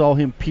once saw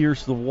him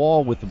pierce the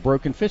wall with a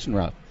broken fishing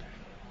rod.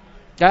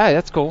 Yeah,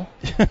 that's cool.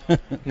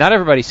 Not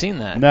everybody's seen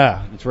that.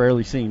 No, it's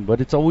rarely seen,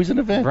 but it's always an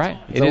event. Right.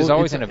 It is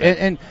always an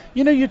event.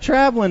 And you're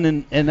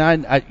traveling, and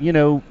I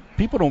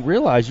people don't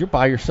realize you're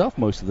by yourself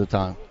most of the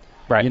time.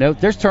 Right.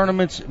 There's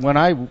tournaments when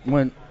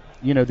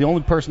the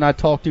only person I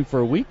talk to for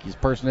a week is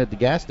the person at the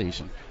gas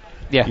station.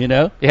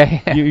 Yeah.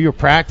 Yeah. You're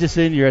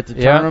practicing. You're at the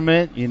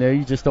tournament.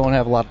 You just don't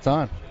have a lot of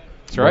time.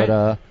 That's right.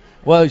 But,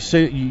 well, so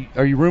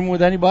are you rooming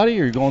with anybody,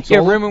 or are you going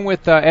solo? Yeah, rooming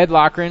with Ed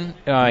Lochran.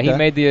 He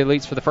made the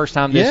elites for the first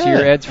time this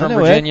year. Ed's from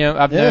Virginia.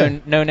 Ed.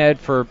 I've known Ed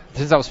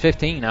since I was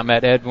 15. I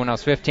met Ed when I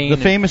was 15. The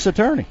famous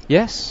attorney.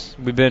 Yes,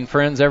 we've been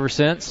friends ever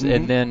since.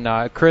 And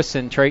then Chris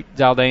and Trait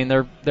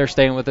Zaldane, they're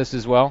staying with us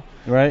as well.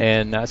 Right.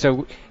 And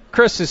so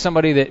Chris is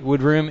somebody that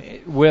would room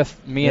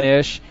with me and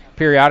Ish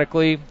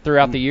periodically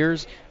throughout the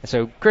years. And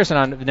so Chris and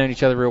I have known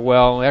each other real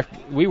well.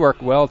 We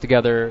work well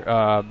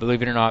together,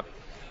 believe it or not.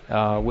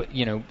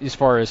 As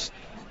far as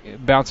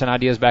bouncing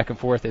ideas back and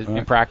forth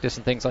in practice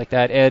and things like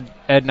that. Ed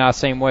and I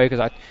same way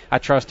because I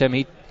trust him.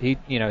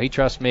 He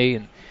trusts me,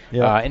 and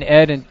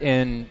Ed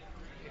and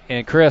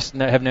Chris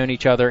have known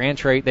each other, and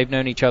Trait, they've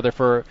known each other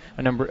for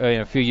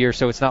a few years.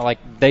 So it's not like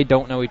they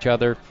don't know each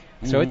other.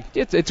 So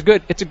it's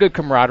a good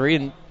camaraderie,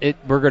 and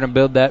we're going to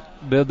build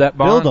that bond.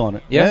 Build on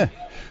it. Yeah.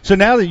 So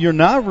now that you're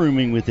not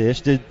rooming with Ish,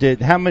 did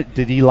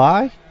he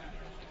lie?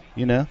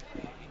 No.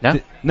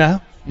 No.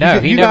 No,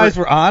 you guys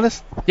were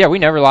honest? Yeah, we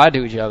never lied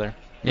to each other.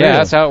 Yeah, really?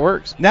 That's how it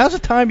works. Now's the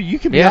time you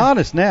can be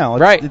honest now.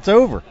 Right. It's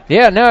over.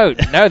 Yeah, no,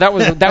 that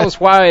was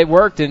why it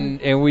worked,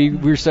 and we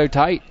were so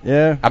tight.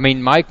 Yeah.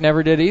 Mike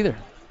never did either.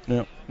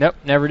 No. Nope,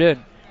 never did.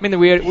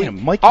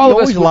 Mike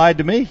always lied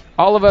to me.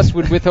 All of us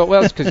would withhold,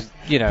 because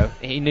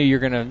he knew you're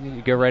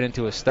gonna go right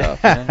into his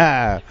stuff.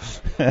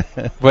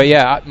 But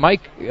yeah,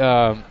 Mike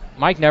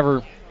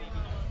never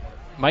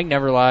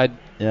lied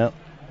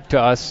to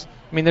us.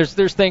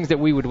 There's things that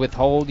we would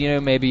withhold.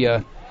 Maybe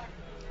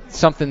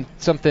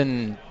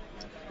something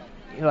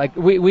like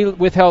we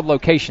withheld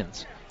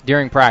locations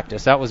during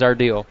practice. That was our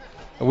deal.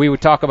 We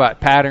would talk about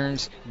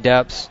patterns,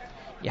 depths,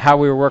 how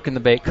we were working the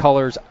bait,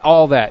 colors,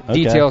 all that,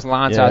 details,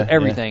 line size,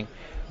 everything.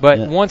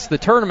 But once the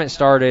tournament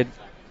started,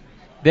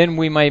 then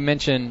we may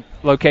mention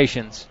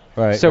locations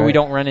Right, so we right.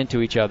 don't run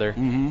into each other.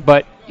 Mhm.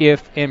 But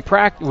if in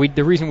practice,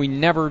 the reason we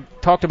never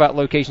talked about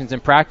locations in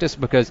practice,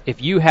 because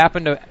if you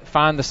happen to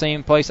find the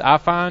same place I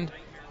find,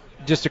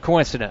 just a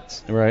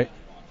coincidence. Right.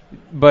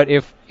 But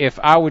if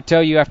I would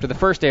tell you after the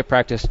first day of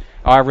practice,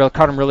 oh, I really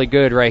caught him really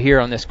good right here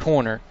on this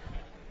corner,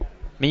 I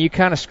mean, you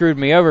kind of screwed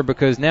me over,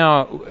 because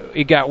now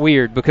it got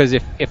weird. Because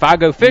if I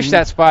go fish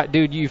that spot,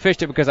 dude, you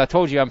fished it because I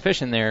told you I'm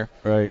fishing there.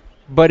 Right.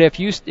 But if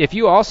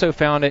you also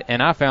found it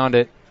and I found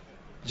it,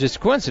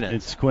 just coincidence.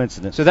 It's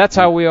coincidence. So that's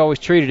how we always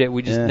treated it.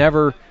 We just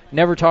Yeah.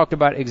 never talked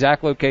about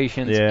exact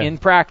locations Yeah. in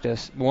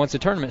practice. But once the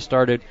tournament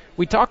started,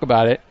 we talk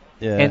about it.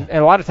 Yeah. And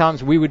a lot of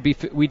times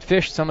we'd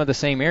fish some of the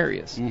same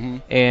areas.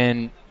 Mhm.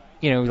 And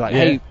like,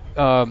 Yeah.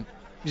 hey,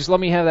 just let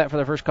me have that for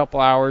the first couple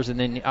hours, and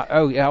then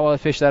I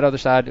fish that other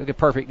side. Okay,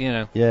 perfect.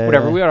 Yeah,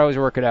 whatever. yeah. We would always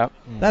work it out.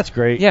 That's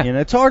great. Yeah.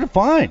 It's hard to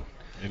find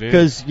It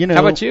is. because How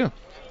about you?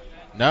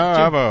 No,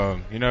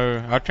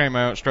 I've I came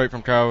out straight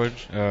from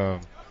college.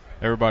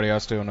 Everybody I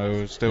still know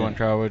is still in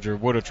college or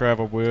would have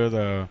traveled with.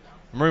 I'm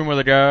rooming with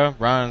a guy,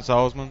 Ryan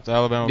Salzman, the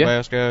Alabama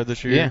bass guy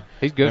this year. Yeah,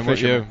 he's good And we-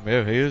 fisherman.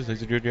 Yeah, he is.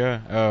 He's a good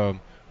guy.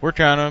 We're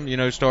kind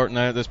of, starting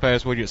that this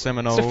past week at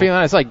Seminole. It's a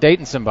feeling. It's like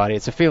dating somebody.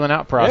 It's a feeling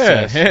out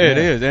process. Yeah, it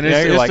is, and Yeah,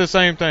 it's you're like- the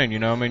same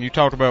thing. I mean, you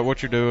talked about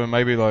what you're doing.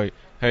 Maybe like,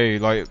 hey,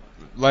 like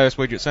last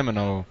week at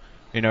Seminole,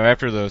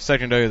 after the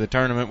second day of the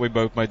tournament, we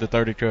both made the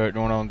 30 cut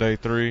going on day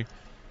 3,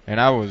 and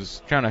I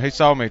was he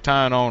saw me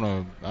tying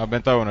on I've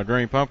been throwing a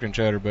green pumpkin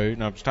chatterbait,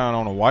 and I was tying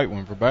on a white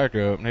one for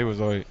backup, and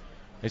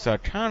he said, I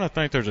kind of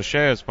think there's a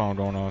shad spawn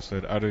going on. I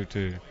said, I do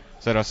too.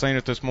 Said, I seen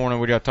it this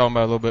morning. We got talking about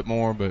it a little bit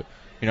more, but.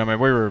 We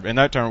were in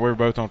that tournament. We were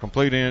both on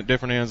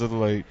different ends of the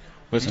lake.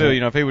 But still,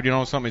 if he would get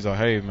on something, he's like,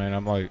 "Hey, man,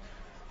 I'm like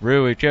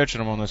really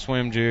catching him on the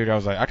swim jig." I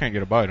was like, "I can't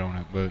get a bite on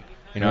it," but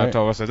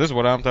I said, "This is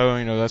what I'm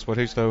throwing. That's what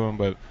he's throwing."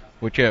 But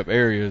we kept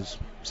areas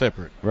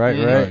separate. Right.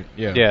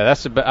 Yeah. Yeah,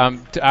 that's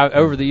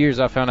over the years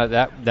I found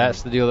out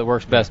that's the deal that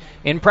works best.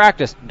 In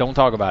practice, don't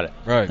talk about it.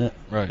 Right.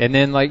 And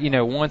then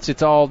once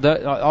it's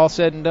all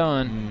said and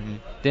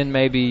done, then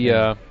maybe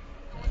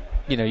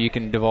you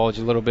can divulge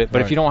a little bit.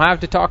 But if you don't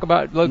have to talk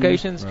about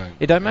locations,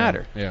 it doesn't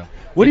matter. Yeah.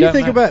 What do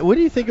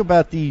you think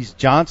about these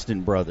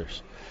Johnston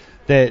brothers?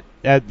 That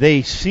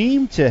they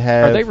seem to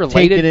have Are they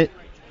related?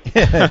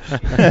 taken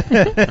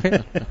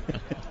it.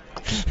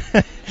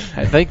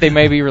 I think they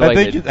may be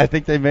related. I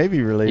think they may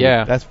be related.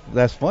 Yeah.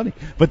 That's funny.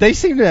 But they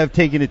seem to have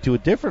taken it to a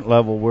different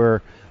level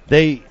where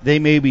they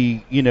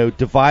maybe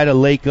divide a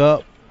lake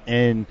up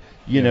and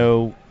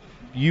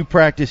you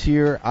practice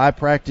here, I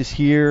practice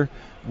here.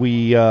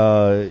 We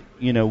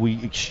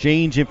we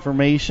exchange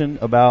information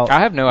about.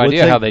 I have no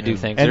idea how they do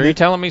things. Are you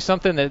telling me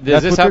something is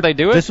this how they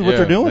do it? This is what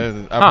they're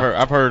doing.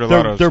 I've heard a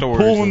lot of they're stories.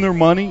 They're pulling their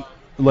money,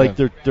 like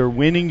their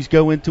winnings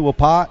go into a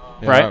pot,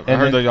 right? I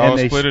heard they all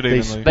split it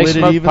evenly. They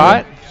smoke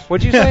pot.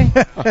 What'd you say?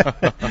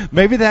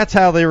 Maybe that's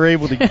how they were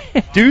able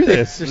to do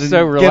this. They're and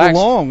so relaxed. Get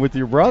along with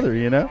your brother,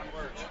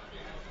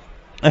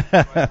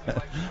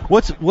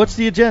 What's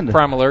the agenda?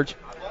 Primal Urge.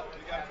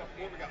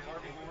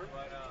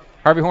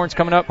 Harvey Horn's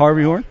coming up.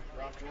 Harvey Horn.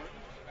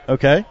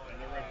 Okay.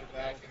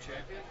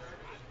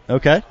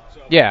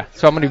 Yeah,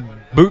 so I'm going to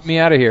boot me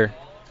out of here.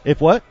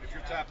 If what? If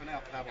you're tapping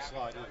out, have a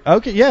slide.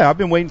 Okay, yeah, I've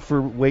been waiting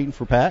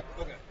for Pat.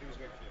 Okay, he was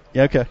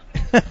waiting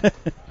for you.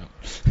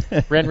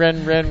 Yeah, okay. Ren,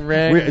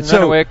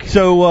 Renwick.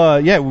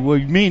 So,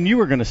 me and you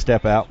are going to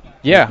step out.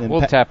 Yeah, and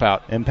we'll tap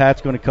out. And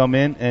Pat's going to come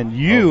in, and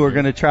you are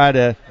going to try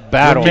to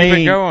battle. Keep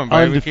it going,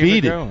 baby. Undefeated.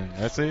 Keep it going.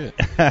 That's it.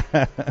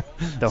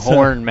 The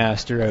Horn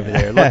Master over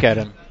there. Look at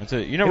him. That's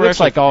it. He looks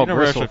like all we're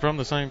bristle. actually from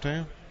the same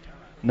town.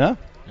 No?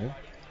 Yeah.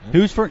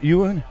 Who's from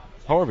you and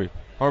Harvey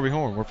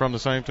Horn. We're from the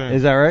same town.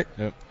 Is that right?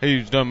 Yep.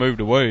 He's done moved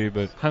away,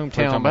 but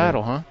hometown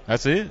battle, huh?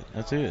 That's it.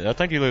 I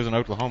think he lives in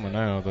Oklahoma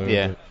now, though.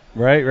 Yeah. But,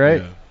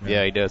 Right.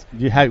 Yeah, he does.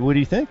 What do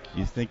you think?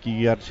 You think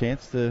you got a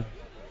chance to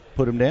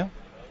put him down?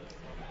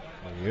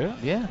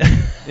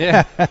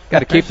 Yeah. Got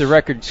to keep the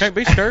record Can't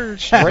be scared.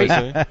 straight.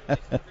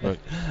 But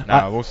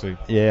we'll see.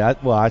 Yeah.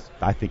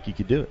 I think you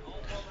could do it.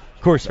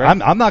 Of course,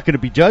 I'm not going to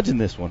be judging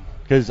this one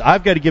because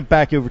I've got to get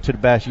back over to the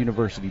Bass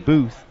University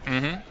booth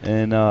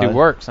and do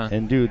work, son.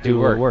 And do a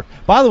little work.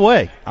 By the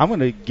way, I'm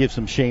going to give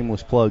some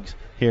shameless plugs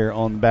here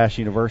on Bass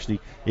University.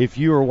 If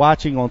you are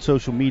watching on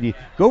social media,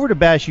 go over to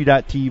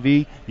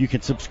bassu.tv. You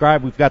can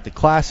subscribe. We've got the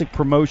classic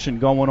promotion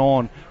going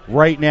on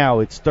right now.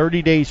 It's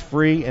 30 days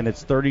free, and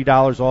it's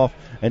 $30 off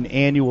an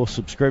annual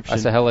subscription.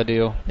 That's a hell of a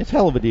deal. It's a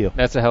hell of a deal.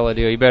 That's a hell of a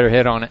deal. You better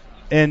hit on it.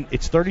 And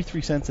it's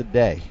 33 cents a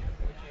day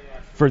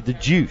for the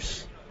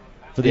juice,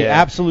 for the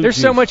absolute There's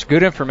juice. so much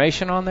good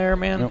information on there,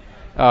 man.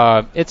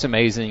 Yep. It's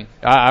amazing.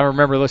 I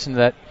remember listening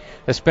to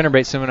the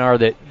spinnerbait seminar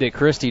that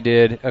Christy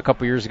did a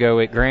couple years ago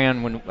at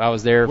Grand when I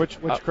was there. Which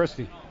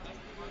Christy?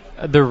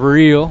 The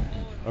Real.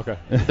 Okay.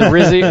 The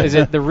Rizzy. Is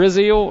it the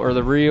Rizziel or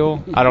the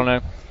Real? I don't know.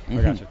 I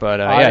got you.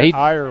 But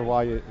I or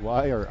Y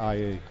or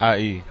IA?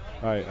 IE.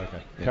 All right,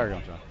 okay. Yeah. Carry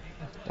on, John.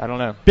 I don't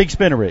know. Big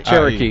spinnerbait.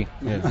 Cherokee.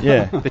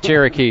 Yeah. The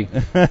Cherokee.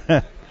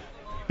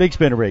 Big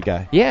spinnerbait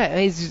guy. Yeah,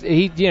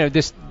 he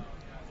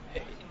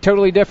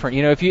totally different.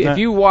 You know, if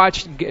you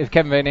watch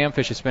Kevin Van Dam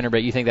fish a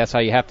spinnerbait, you think that's how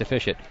you have to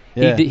fish it.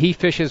 Yeah. He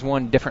fishes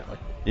one differently.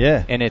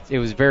 Yeah. And it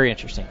was very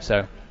interesting.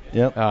 So.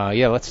 Yep.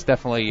 Yeah, let's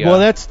definitely. Well,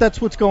 that's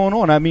what's going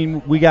on. I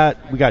mean, we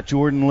got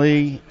Jordan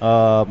Lee.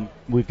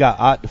 We've got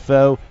Ott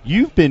Defoe.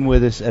 You've been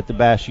with us at the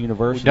Bass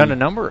University. We've done a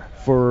number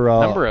for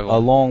of a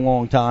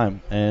long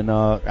time, and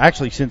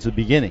actually since the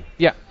beginning.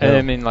 Yeah, and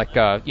I mean, like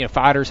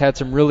fighters had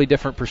some really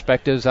different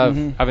perspectives.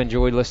 I've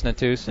enjoyed listening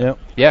to. So. Yep.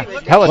 Yeah,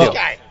 hella deal.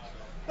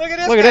 Look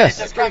at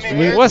this.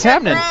 What's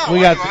happening?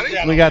 We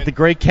got the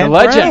great Kent the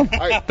legend,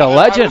 Brown. the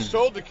legend. I was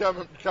told to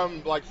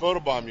come like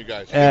photobomb you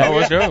guys.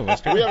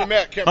 Let's go. We haven't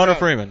met. Kent Hunter Brown.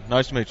 Freeman,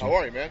 nice to meet you. How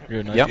are you, man?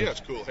 Good, nice. Yep. He has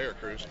cool hair,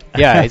 Cruz.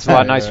 Yeah, it's a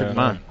lot nicer than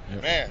mine.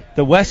 Man,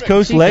 The West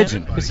Coast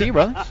legend. Good to see you,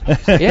 brother.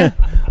 Yeah.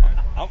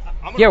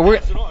 Yeah,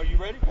 are you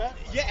ready, Pat?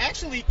 Yeah,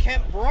 actually,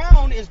 Kent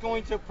Brown is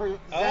going to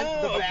present the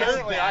bass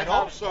apparently I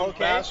battle. have some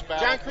bass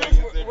battle John Cruz,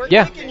 we're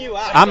Yeah. kicking you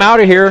out. I'm out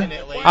of here.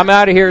 I'm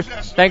out of here.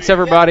 Thanks,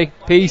 everybody.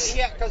 Peace.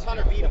 Yeah, because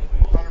Hunter beat him.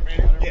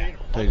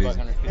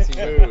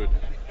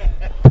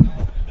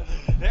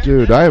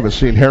 Dude, I haven't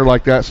seen hair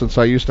like that since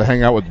I used to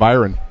hang out with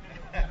Byron.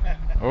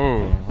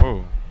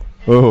 Oh.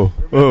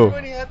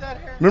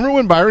 Remember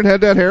when Byron had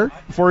that hair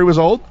before he was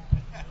old?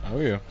 Oh,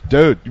 yeah.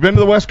 Dude, you been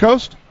to the West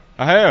Coast?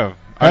 I have.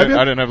 Have you? I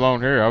didn't have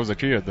long hair. I was a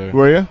kid, though.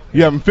 Were you?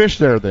 You haven't fished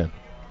there then?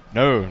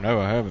 No,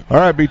 I haven't. All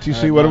right,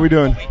 BTC, what are we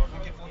doing?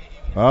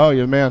 Oh,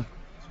 you man.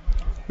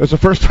 That's the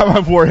first time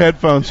I've wore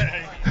headphones.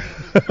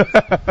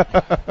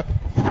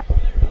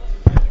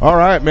 All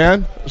right,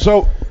 man.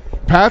 So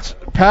Pat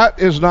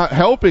is not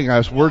helping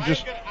us. We're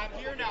just. I'm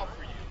here now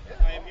for you.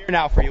 I am here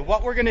now for you.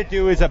 What we're going to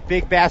do is a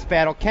big bass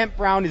battle. Kent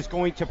Brown is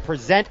going to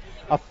present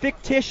a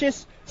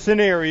fictitious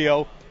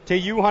scenario to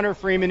you, Hunter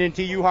Freeman, and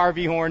to you,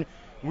 Harvey Horn.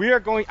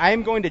 I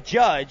am going to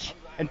judge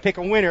and pick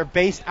a winner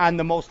based on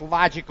the most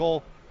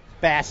logical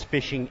bass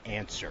fishing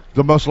answer.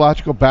 The most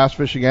logical bass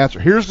fishing answer.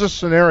 Here's the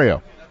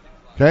scenario.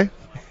 Okay?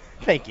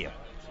 Thank you.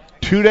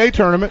 2-day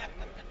tournament.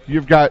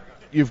 You've got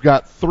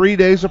 3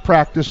 days of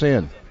practice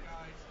in.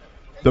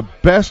 The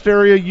best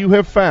area you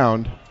have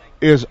found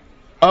is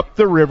up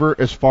the river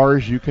as far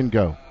as you can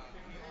go.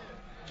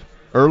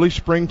 Early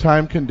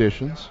springtime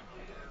conditions.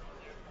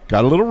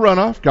 Got a little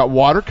runoff. Got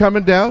water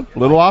coming down. A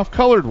little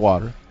off-colored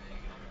water.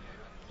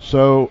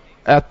 So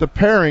at the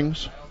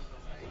pairings,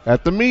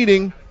 at the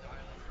meeting,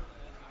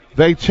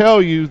 they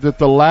tell you that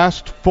the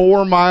last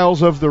 4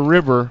 miles of the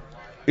river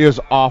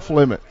is off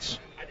limits.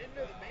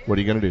 What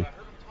are you going to do?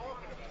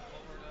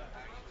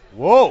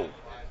 Whoa.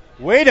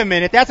 Wait a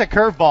minute. That's a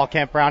curveball,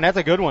 Kent Brown. That's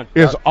a good one.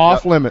 Is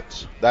off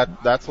limits.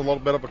 That's a little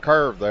bit of a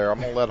curve there. I'm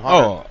going to let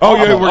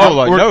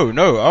Hunter.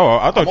 No. Oh,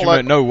 I thought you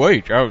meant no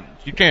weight.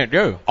 You can't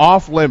go.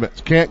 Off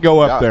limits. Can't go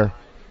up there.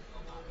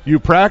 You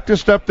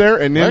practiced up there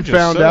and then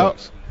found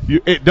out.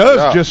 It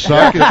does just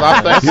suck.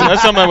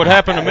 That's something that would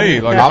happen to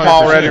me. Like I'm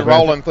already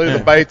rolling through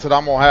the baits that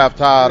I'm going to have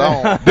tied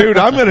on. Dude,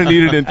 I'm going to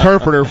need an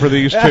interpreter for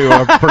these two,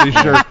 I'm pretty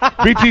sure.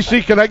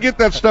 BTC, can I get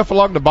that stuff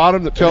along the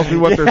bottom that tells me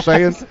what they're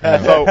saying?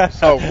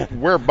 So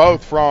we're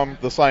both from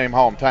the same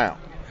hometown.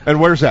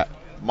 And where's that?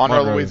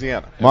 Monroe,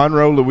 Louisiana.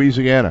 Monroe,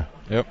 Louisiana.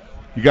 Yep.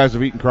 You guys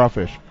have eaten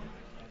crawfish?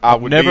 I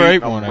would never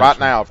ate them one right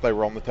now if they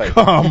were on the table.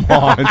 Come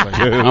on,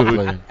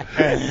 dude.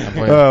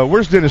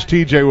 Where's Dennis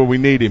TJ when we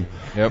need him?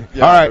 Yep.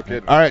 Yeah,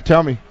 All right,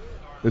 tell me.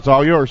 It's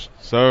all yours.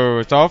 So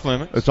it's off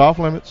limits. It's off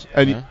limits.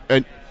 And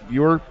and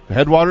you're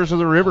headwaters of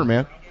the river,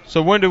 man.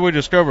 So when did we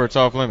discover it's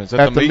off limits?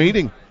 At the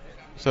meeting.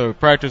 So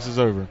practice is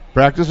over.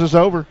 Practice is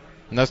over.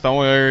 And that's the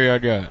only area I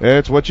got.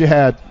 It's what you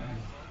had.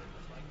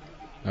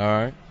 All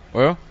right.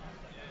 Well,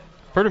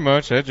 pretty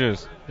much it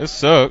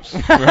sucks.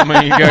 I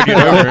mean, you gotta get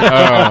over it.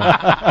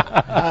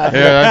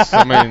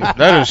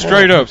 That is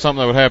straight up something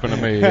that would happen to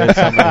me. It's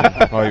something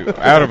like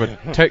out of a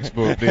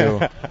textbook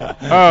deal.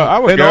 I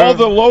would go. All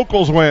the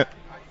locals went,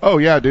 oh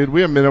yeah, dude,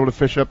 we haven't been able to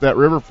fish up that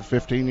river for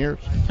 15 years.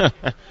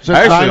 Since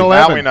 9/11.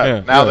 Now we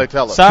know. Now they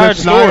tell us. Side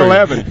Since story.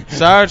 9/11.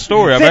 Side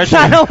story. Since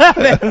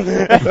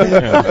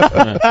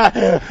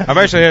 9/11. I've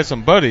actually had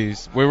some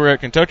buddies. We were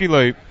at Kentucky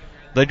Lake.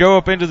 They go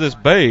up into this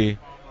bay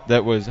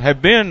that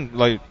had been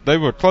like they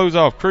would close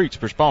off creeks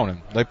for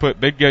spawning. They put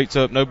big gates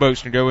up, no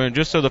boats can go in,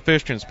 just so the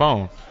fish can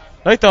spawn.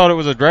 They thought it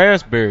was a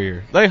grass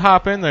barrier. They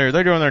hop in there.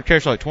 They go in there and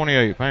catch like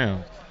 28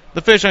 pounds.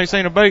 The fish ain't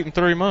seen a bait in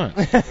 3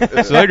 months.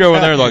 So they go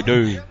in there like,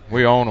 dude,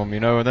 we own them,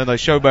 And then they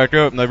show back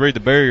up and they read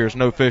the barriers,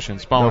 no fishing,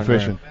 spawning. No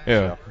fishing.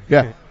 There.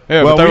 Yeah.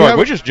 Yeah, Well, but they're like,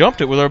 we just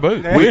jumped it with our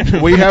boat.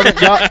 We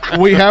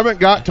haven't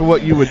got to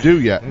what you would do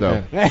yet,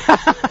 though.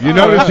 You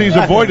notice he's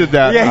avoided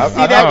that. Yeah,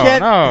 see that,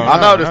 Kent? I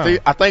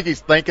noticed. I think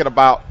he's thinking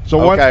about.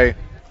 So okay,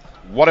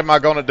 what am I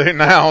going to do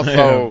now?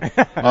 So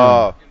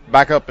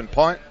back up and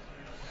punt.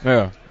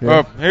 Yeah.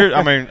 Well, here,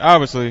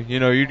 obviously, you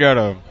had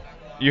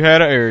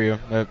an area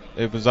that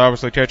it was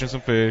obviously catching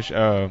some fish.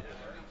 I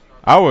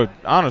would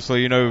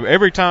honestly,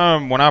 every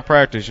time when I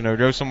practice,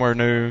 go somewhere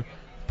new,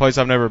 place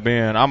I've never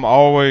been,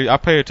 I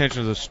pay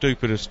attention to the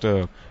stupidest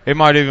stuff. It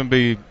might even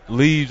be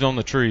leaves on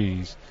the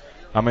trees.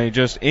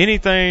 Just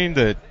anything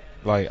that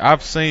like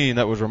I've seen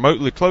that was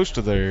remotely close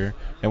to there,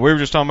 and we were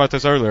just talking about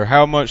this earlier,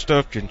 how much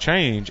stuff can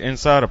change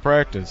inside of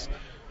practice.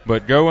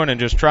 But going and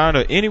just trying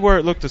to, anywhere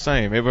it looked the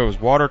same, if it was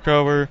water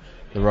cover,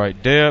 the right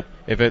depth,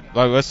 if it,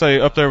 like let's say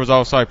up there was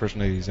all cypress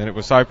knees, and it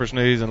was cypress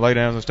knees and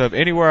laydowns and stuff,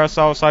 anywhere I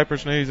saw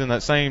cypress knees in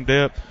that same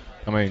depth,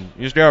 I mean,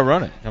 you just gotta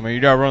run it. I mean,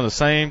 you gotta run the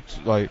same,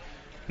 like,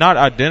 not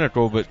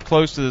identical, but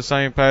close to the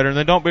same pattern.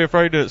 Then don't be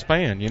afraid to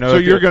expand. You know, so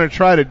you're going to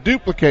try to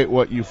duplicate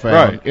what you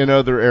found in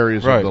other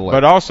areas of the lake.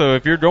 But also,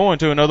 if you're going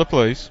to another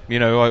place, you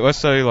know, like let's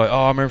say, like,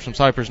 oh, I remember some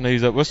cypress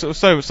knees up. Let's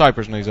say with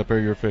cypress knees up here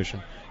you're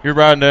fishing. You're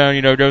riding down,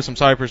 you know, go some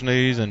cypress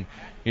knees, and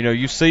you know,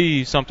 you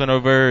see something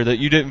over there that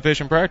you didn't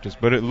fish in practice,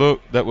 but it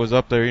looked that was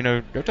up there. You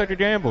know, go take a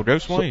gamble, go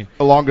swing. So,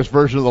 the longest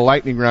version of the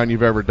lightning round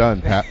you've ever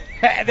done, Pat.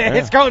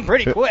 It's going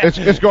pretty quick.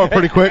 It's going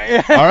pretty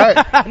quick. All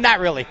right. Not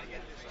really.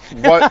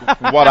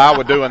 What I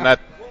would do in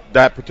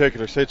that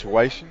particular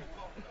situation,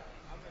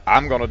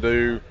 I'm going to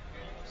do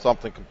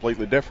something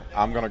completely different.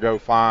 I'm going to go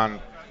find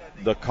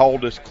the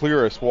coldest,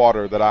 clearest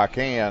water that I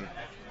can,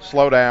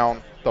 slow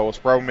down, throw a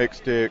Spro mix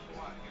stick,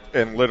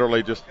 and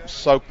literally just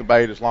soak the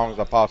bait as long as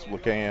I possibly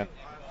can.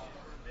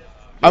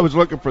 I was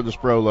looking for the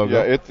Spro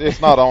logo. Yeah, it's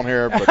not on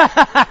here,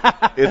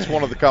 but it's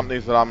one of the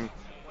companies that I'm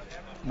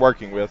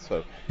working with.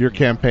 So you're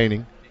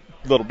campaigning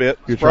a little bit.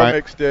 You're Spro trying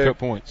mix stick, cut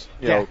points.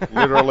 You know,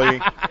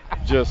 literally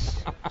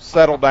just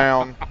settle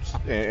down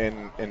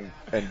and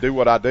do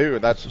what I do,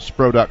 and that's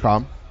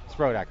Spro.com.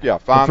 Spro.com. Yeah,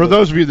 for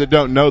those of you that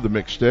don't know the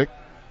mix stick,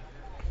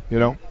 you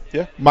know,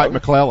 Mike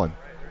McClellan.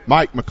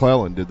 Mike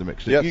McClellan did the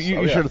mix stick. Yes.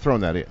 You should have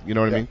thrown that in. You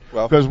know what I mean?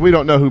 Well, because we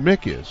don't know who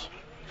Mick is.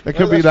 It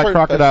could be that true.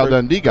 Crocodile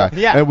Dundee guy,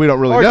 and we don't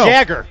really or know.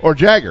 Jagger. Or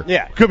Jagger.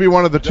 Yeah. Could be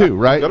one of the two,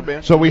 right? Could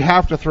be. So we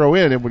have to throw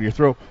in, and when you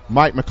throw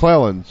Mike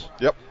McClellan's,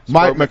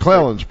 Mike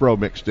McClellan's Pro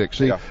Mix Stick.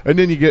 See, and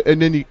then you get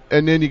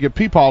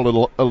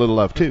Peepaw a little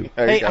love too.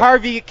 Hey,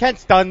 Harvey,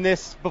 Kent's done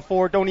this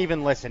before. Don't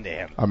even listen to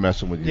him. I'm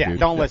messing with you, Yeah, dude.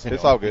 don't listen.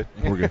 It's to him. all good.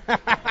 We're good.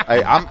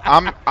 Hey,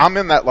 I'm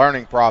in that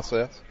learning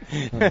process.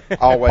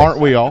 Always. Aren't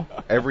we all?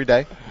 Every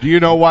day. Do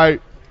you know why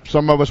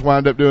some of us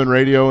wound up doing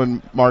radio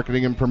and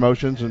marketing and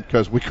promotions? And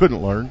because we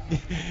couldn't learn.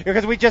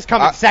 Because we just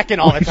come in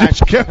second all the time.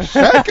 Just kept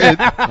second.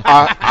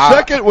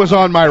 Second was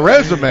on my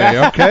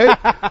resume. Okay.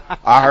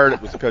 I heard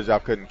it was because y'all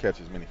couldn't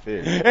catch as many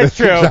fish. It's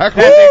true.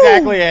 Exactly. That's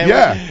exactly it.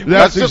 Yeah,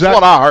 That's just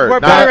what I heard. We're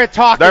Now, better at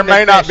talking there than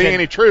may not be fishing.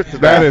 any truth to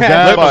That is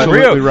that.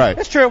 absolutely right.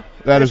 That's true.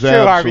 That is It's true,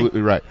 Harvey.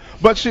 absolutely right.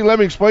 But see, let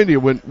me explain to you.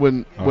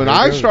 When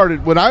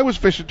I was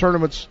fishing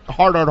tournaments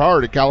hard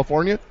in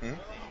California,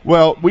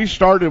 well, we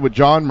started with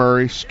John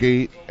Murray,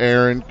 Skeet,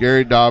 Aaron,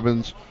 Gary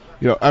Dobbins.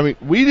 You know, I mean,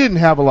 we didn't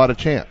have a lot of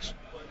chance.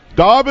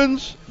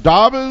 Dobbins,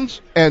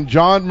 and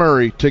John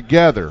Murray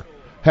together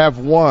have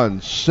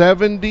won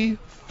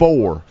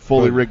 74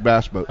 fully rigged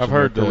bass boats I've in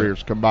their heard that.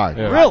 careers combined.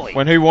 Yeah. Really?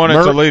 When he won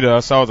at Toledo,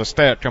 I saw the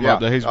stat come up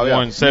that he's Oh, yeah.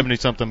 won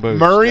 70-something boats.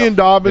 Murray and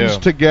Dobbins Yeah.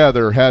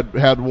 together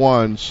had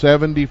won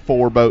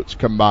 74 boats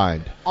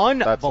combined.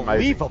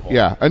 Unbelievable.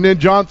 Yeah, and then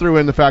John threw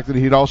in the fact that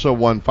he'd also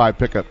won 5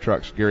 pickup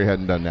trucks. Gary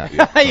hadn't done that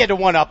yet. He had to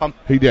one up him.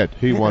 He did.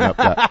 He won up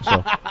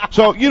that.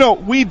 So you know,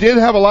 we did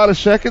have a lot of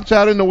seconds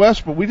out in the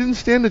West, but we didn't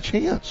stand a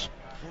chance.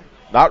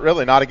 Not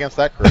really, not against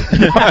that group.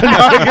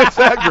 Not against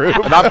that group.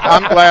 And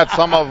I'm glad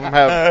some of them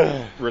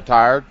have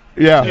retired.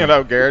 Yeah. You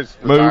know, Gary's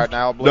retired Moved,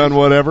 now. I believe. done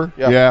whatever.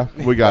 Yeah.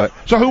 We got it.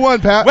 So who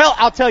won, Pat? Well,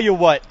 I'll tell you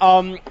what.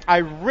 I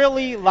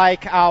really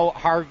like how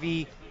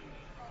Harvey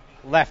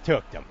left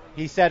hooked him.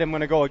 He said, I'm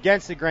going to go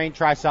against the grain,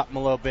 try something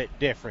a little bit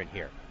different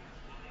here.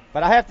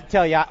 But I have to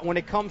tell you, when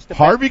it comes to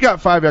Harvey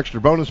got 5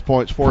 extra bonus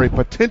points for a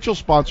potential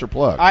sponsor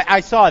plug. I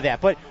saw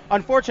that, but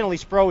unfortunately,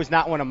 Spro is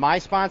not one of my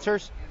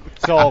sponsors.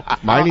 So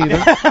Mine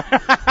either.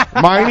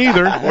 Mine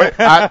either.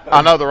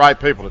 I know the right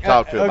people to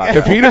talk to about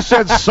If that. he'd have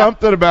said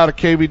something about a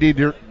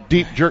KVD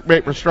deep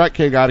jerkbait for Strike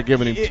King, I'd have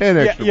given him 10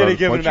 extra bonus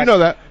points. You know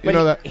that. You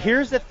know that.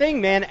 Here's the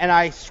thing, man, and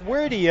I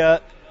swear to you,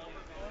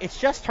 it's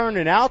just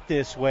turning out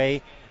this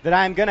way that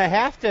I'm going to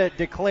have to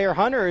declare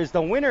Hunter as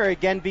the winner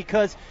again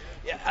because,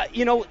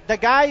 you know, the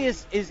guy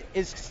is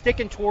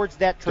sticking towards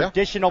that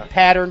traditional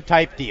pattern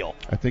type deal.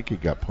 I think he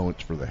got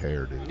points for the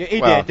hair, dude.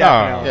 He did,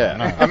 definitely.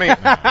 Yeah, I mean,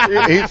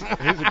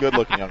 he's a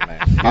good-looking young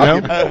man.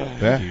 I'll give him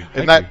that. Yeah.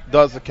 And that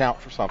does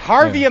account for something.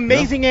 Harvey,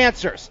 amazing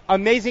answers,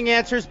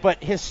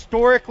 but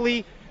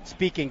historically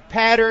speaking,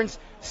 patterns,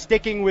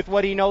 sticking with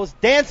what he knows,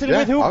 dancing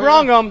with who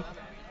brung him.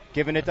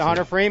 Giving it to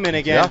Hunter Freeman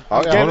again.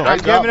 I'm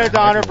giving it to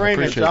Hunter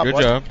Freeman. Appreciate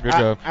it. Good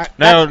job.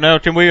 Now,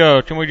 can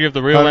we give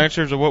the real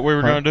answers of what we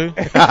were going to do?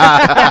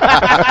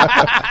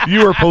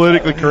 You were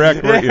politically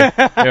correct, weren't you?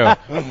 Yeah.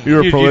 You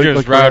were politically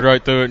just correct. ride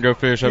right through it and go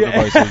fish up the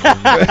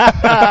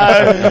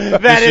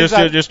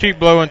basin. Just keep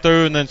blowing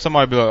through, and then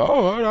somebody be like,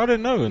 "Oh, I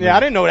didn't know." Yeah, I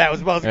didn't know that was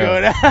supposed to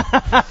go.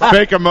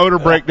 Fake a motor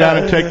breakdown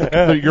and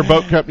take your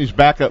boat company's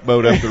backup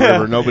boat up the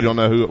river. Nobody will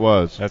know who it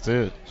was. That's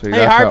it. See, Hey,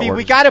 that's how it Harvey, works.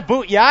 we got to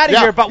boot you out of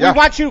here, but we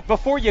want you,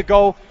 before you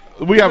go,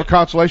 We have a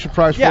consolation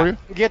prize for you.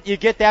 you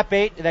get that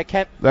bait that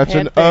kept That's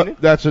hand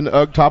painted. an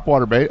UGG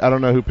topwater bait. I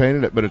don't know who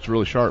painted it, but it's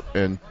really sharp,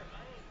 and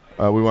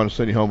We want to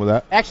send you home with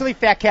that. Actually,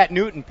 Fat Cat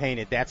Newton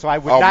painted that, so I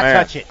would Oh, not man.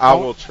 touch it. I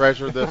will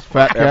treasure this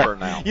Fat forever Cat.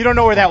 now. You don't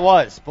know where that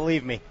was,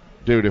 believe me.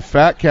 Dude, if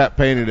Fat Cat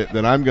painted it,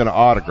 then I'm going to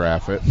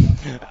autograph it.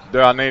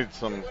 Do I need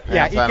some hand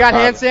Yeah, you sanitizer? got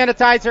hand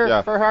sanitizer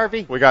Yeah. for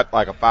Harvey? We got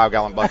like a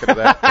 5-gallon bucket of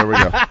that. There we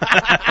go.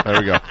 There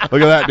we go.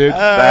 Look at that, dude.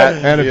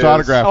 And it's is-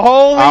 autographed.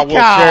 Holy I will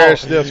cow.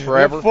 cherish this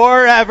forever.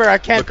 Forever. A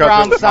Kent Because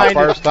Brown it was my signed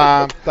first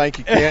time. Thank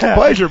you, Kent.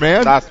 Pleasure,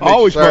 man. Nice to meet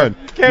Always you, sir. fun.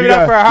 Give You it up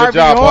got- for Harvey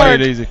job, Horn. buddy.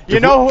 Take it easy. You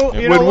know who?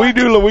 You know when we what?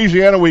 do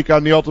Louisiana Week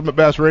on the Ultimate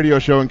Bass Radio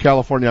Show in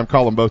California, I'm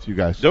calling both you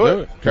guys. Do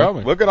it. Call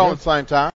me. We'll get on at the same time.